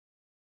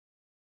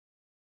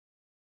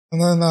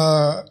 And then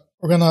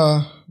we're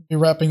gonna be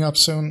wrapping up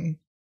soon.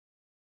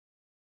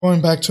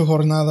 Going back to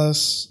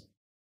Jornadas,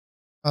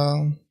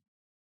 I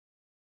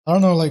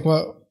don't know, like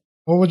what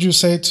would you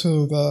say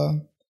to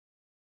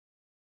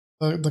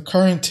the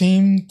current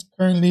team,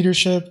 current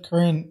leadership,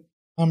 current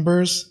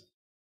members,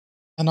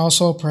 and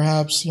also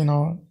perhaps,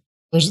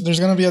 there's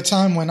gonna be a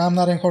time when I'm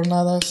not in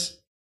Jornadas.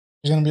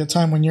 There's gonna be a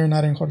time when you're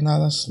not in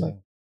Jornadas. Like,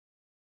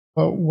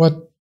 but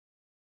what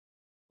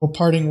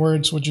parting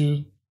words would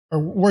you, or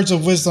words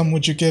of wisdom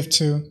would you give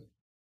to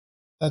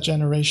that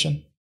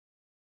generation?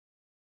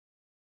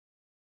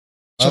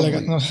 I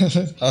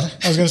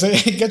was gonna say,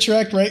 get your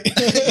act right.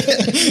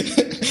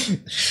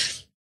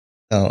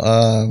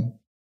 No,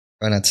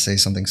 Try not to say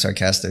something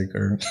sarcastic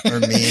or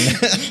mean.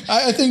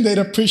 I think they'd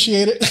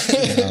appreciate it.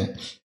 Yeah.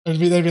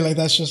 They'd be like,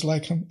 that's just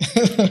like him.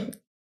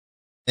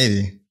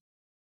 Maybe.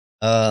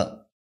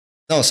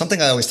 No,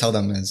 something I always tell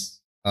them is,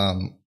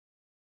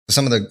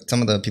 some of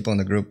the people in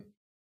the group,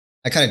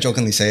 I kind of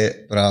jokingly say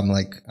it, but I'm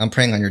like, I'm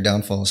praying on your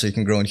downfall so you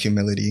can grow in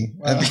humility.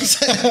 Wow.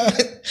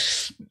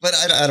 But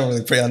I don't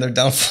really pray on their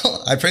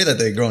downfall. I pray that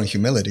they grow in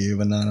humility,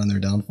 but not on their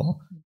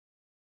downfall.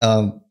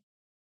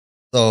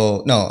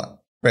 So no,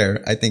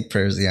 prayer. I think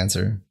prayer is the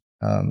answer.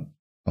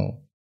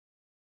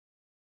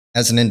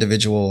 As an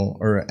individual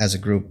or as a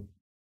group,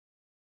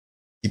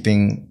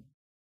 keeping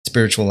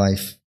spiritual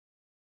life,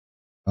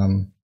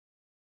 what's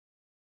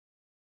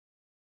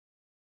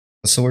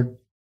the word?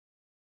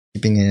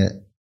 Keeping it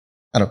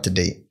not up to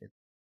date,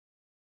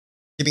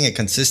 keeping it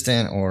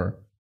consistent, or,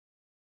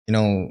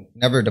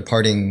 never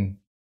departing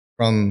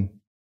from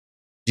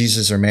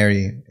Jesus or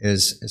Mary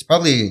is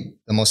probably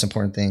the most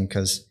important thing,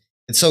 because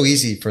it's so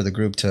easy for the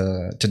group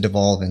to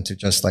devolve into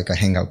just like a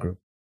hangout group.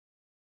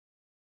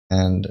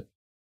 And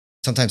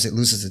sometimes it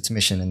loses its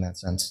mission in that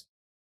sense.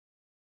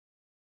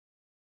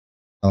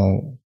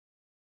 So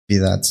maybe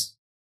that's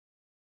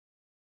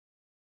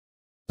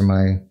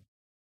my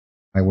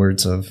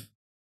words of,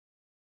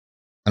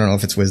 I don't know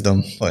if it's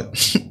wisdom,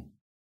 but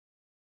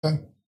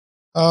okay.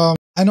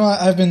 I know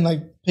I've been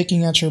like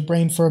picking at your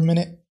brain for a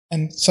minute,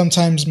 and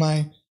sometimes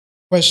my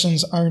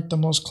questions aren't the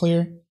most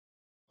clear,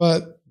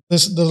 but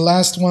the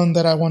last one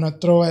that I want to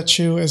throw at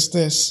you is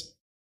this.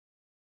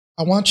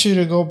 I want you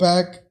to go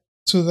back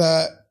to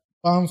that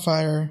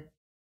Bonfire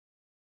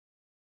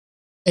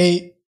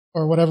 8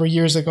 or whatever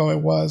years ago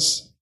it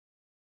was.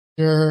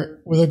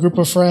 You're with a group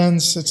of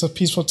friends. It's a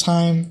peaceful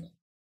time,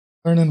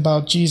 learning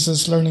about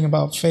Jesus, learning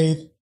about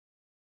faith,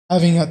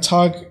 having a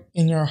talk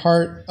in your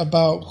heart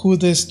about who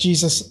this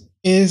Jesus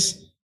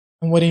is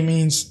and what he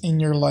means in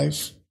your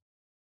life.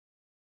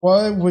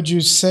 What would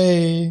you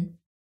say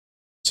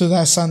to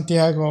that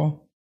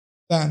Santiago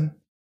then,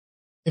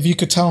 if you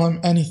could tell him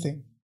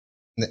anything?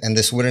 And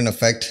this wouldn't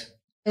affect...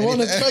 It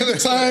won't affect the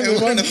time.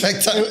 It won't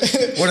affect time.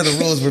 What are the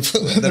rules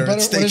that are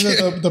at stake here?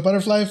 What is it, the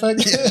butterfly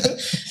effect?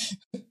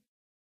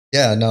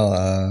 Yeah,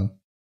 no.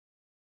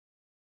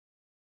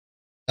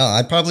 No,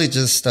 I'd probably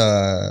just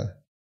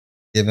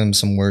give him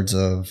some words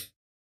of,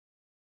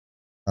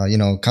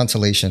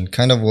 consolation.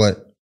 Kind of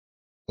what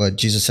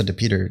Jesus said to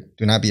Peter: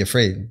 "Do not be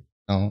afraid."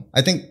 No,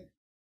 I think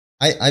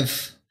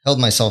I've held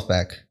myself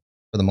back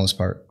for the most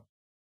part,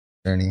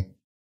 journey,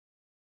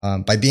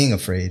 by being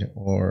afraid,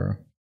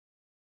 or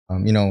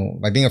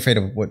by being afraid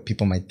of what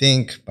people might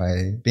think,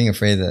 by being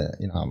afraid that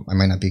I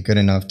might not be good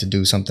enough to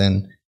do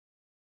something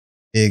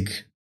big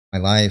in my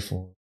life,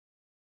 or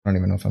I don't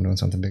even know if I'm doing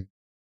something big.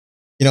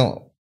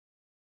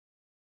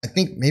 I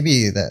think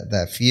maybe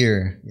that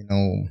fear,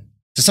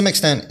 to some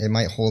extent, it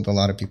might hold a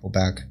lot of people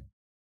back.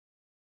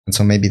 And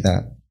so maybe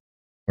that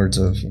words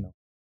of,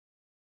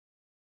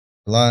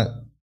 a lot,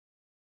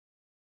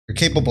 you're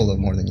capable of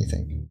more than you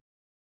think.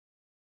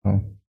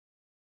 Oh,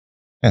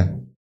 yeah.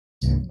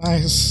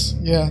 Nice.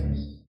 Yeah.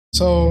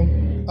 So,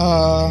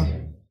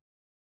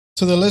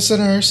 to the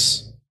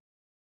listeners,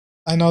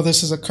 I know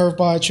this is a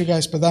curveball at you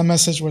guys, but that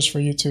message was for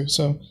you too.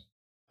 So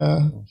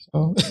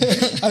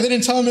I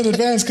didn't tell him in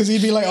advance because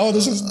he'd be like, "Oh,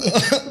 this is,"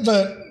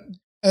 but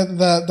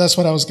that's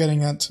what I was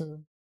getting at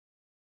too.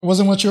 It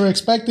wasn't what you were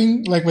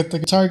expecting, like with the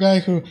guitar guy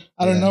who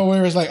I don't know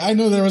where it's like, I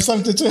knew there was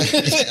something to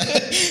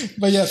it.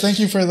 But yeah, thank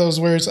you for those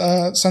words.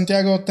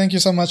 Santiago, thank you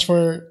so much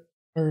for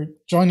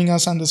joining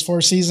us on this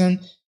 4th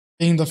season,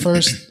 being the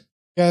first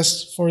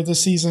guest for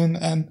this season,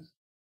 and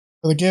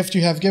for the gift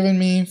you have given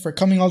me, for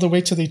coming all the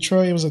way to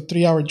Detroit. It was a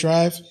 3-hour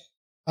drive.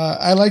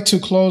 I like to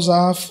close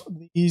off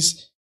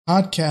these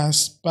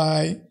podcasts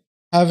by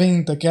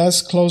having the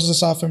guests close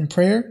us off in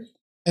prayer.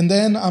 And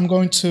then I'm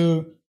going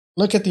to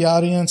look at the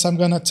audience. I'm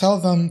going to tell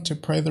them to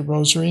pray the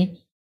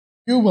rosary.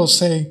 You will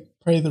say,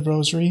 pray the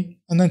rosary.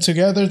 And then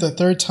together, the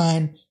 3rd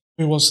time,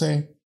 we will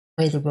say,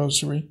 pray the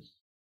rosary.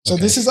 So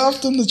This is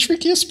often the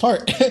trickiest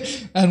part.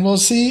 And we'll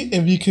see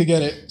if you could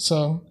get it.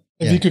 So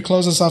if you could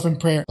close us off in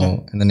prayer.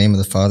 Oh, in the name of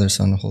the Father,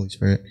 Son, and Holy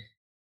Spirit.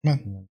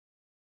 Amen.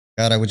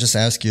 God, I would just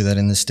ask you that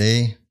in this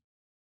day,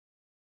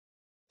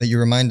 that you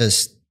remind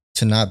us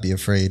to not be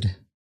afraid,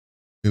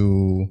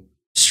 to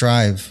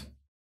strive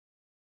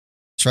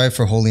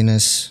for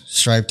holiness,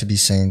 strive to be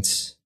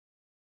saints.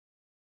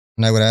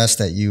 And I would ask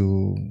that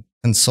you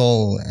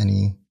console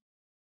any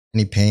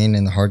pain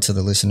in the hearts of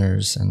the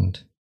listeners.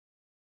 And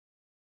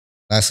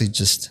lastly,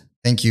 just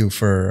thank you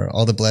for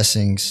all the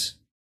blessings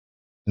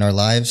in our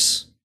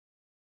lives,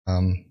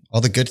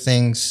 all the good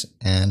things,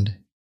 and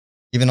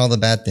even all the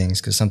bad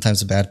things, because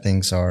sometimes the bad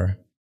things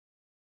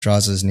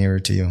draws us nearer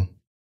to you.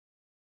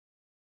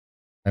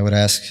 I would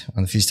ask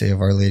on the feast day of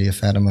Our Lady of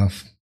Fatima,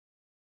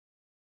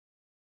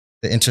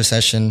 the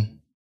intercession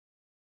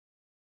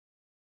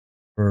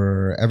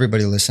for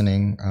everybody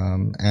listening,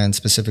 and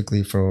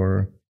specifically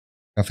for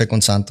Café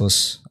Con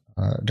Santos,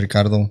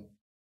 Ricardo,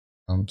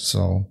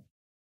 so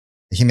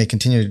he may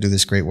continue to do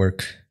this great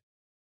work.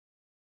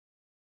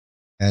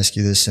 I ask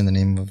you this in the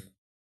name of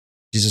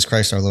Jesus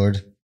Christ, our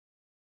Lord.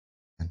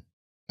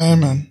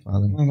 Amen.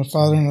 Father. And the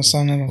Father and the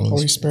Son and the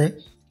Holy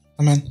Spirit.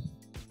 Amen.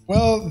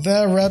 Well,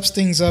 that wraps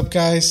things up,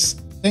 guys.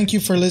 Thank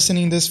you for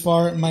listening this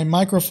far. My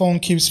microphone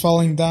keeps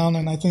falling down,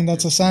 and I think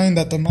that's a sign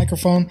that the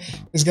microphone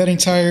is getting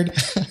tired.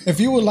 If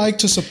you would like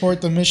to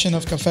support the mission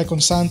of Café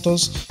Con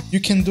Santos, you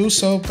can do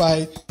so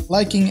by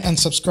liking and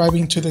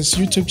subscribing to this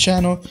YouTube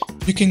channel.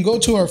 You can go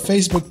to our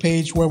Facebook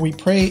page where we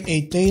pray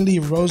a daily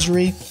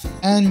rosary,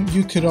 and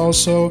you could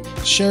also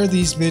share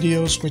these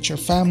videos with your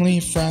family,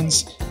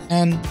 friends,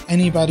 and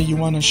anybody you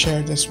want to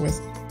share this with.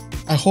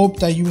 I hope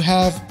that you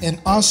have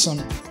an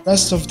awesome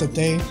rest of the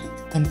day,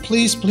 and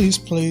please, please,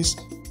 please,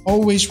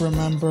 always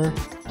remember,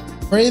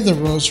 pray the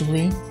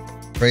rosary.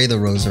 Pray the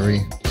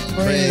rosary.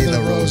 Pray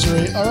the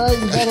rosary. All right,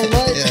 we got it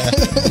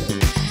right.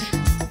 Yeah.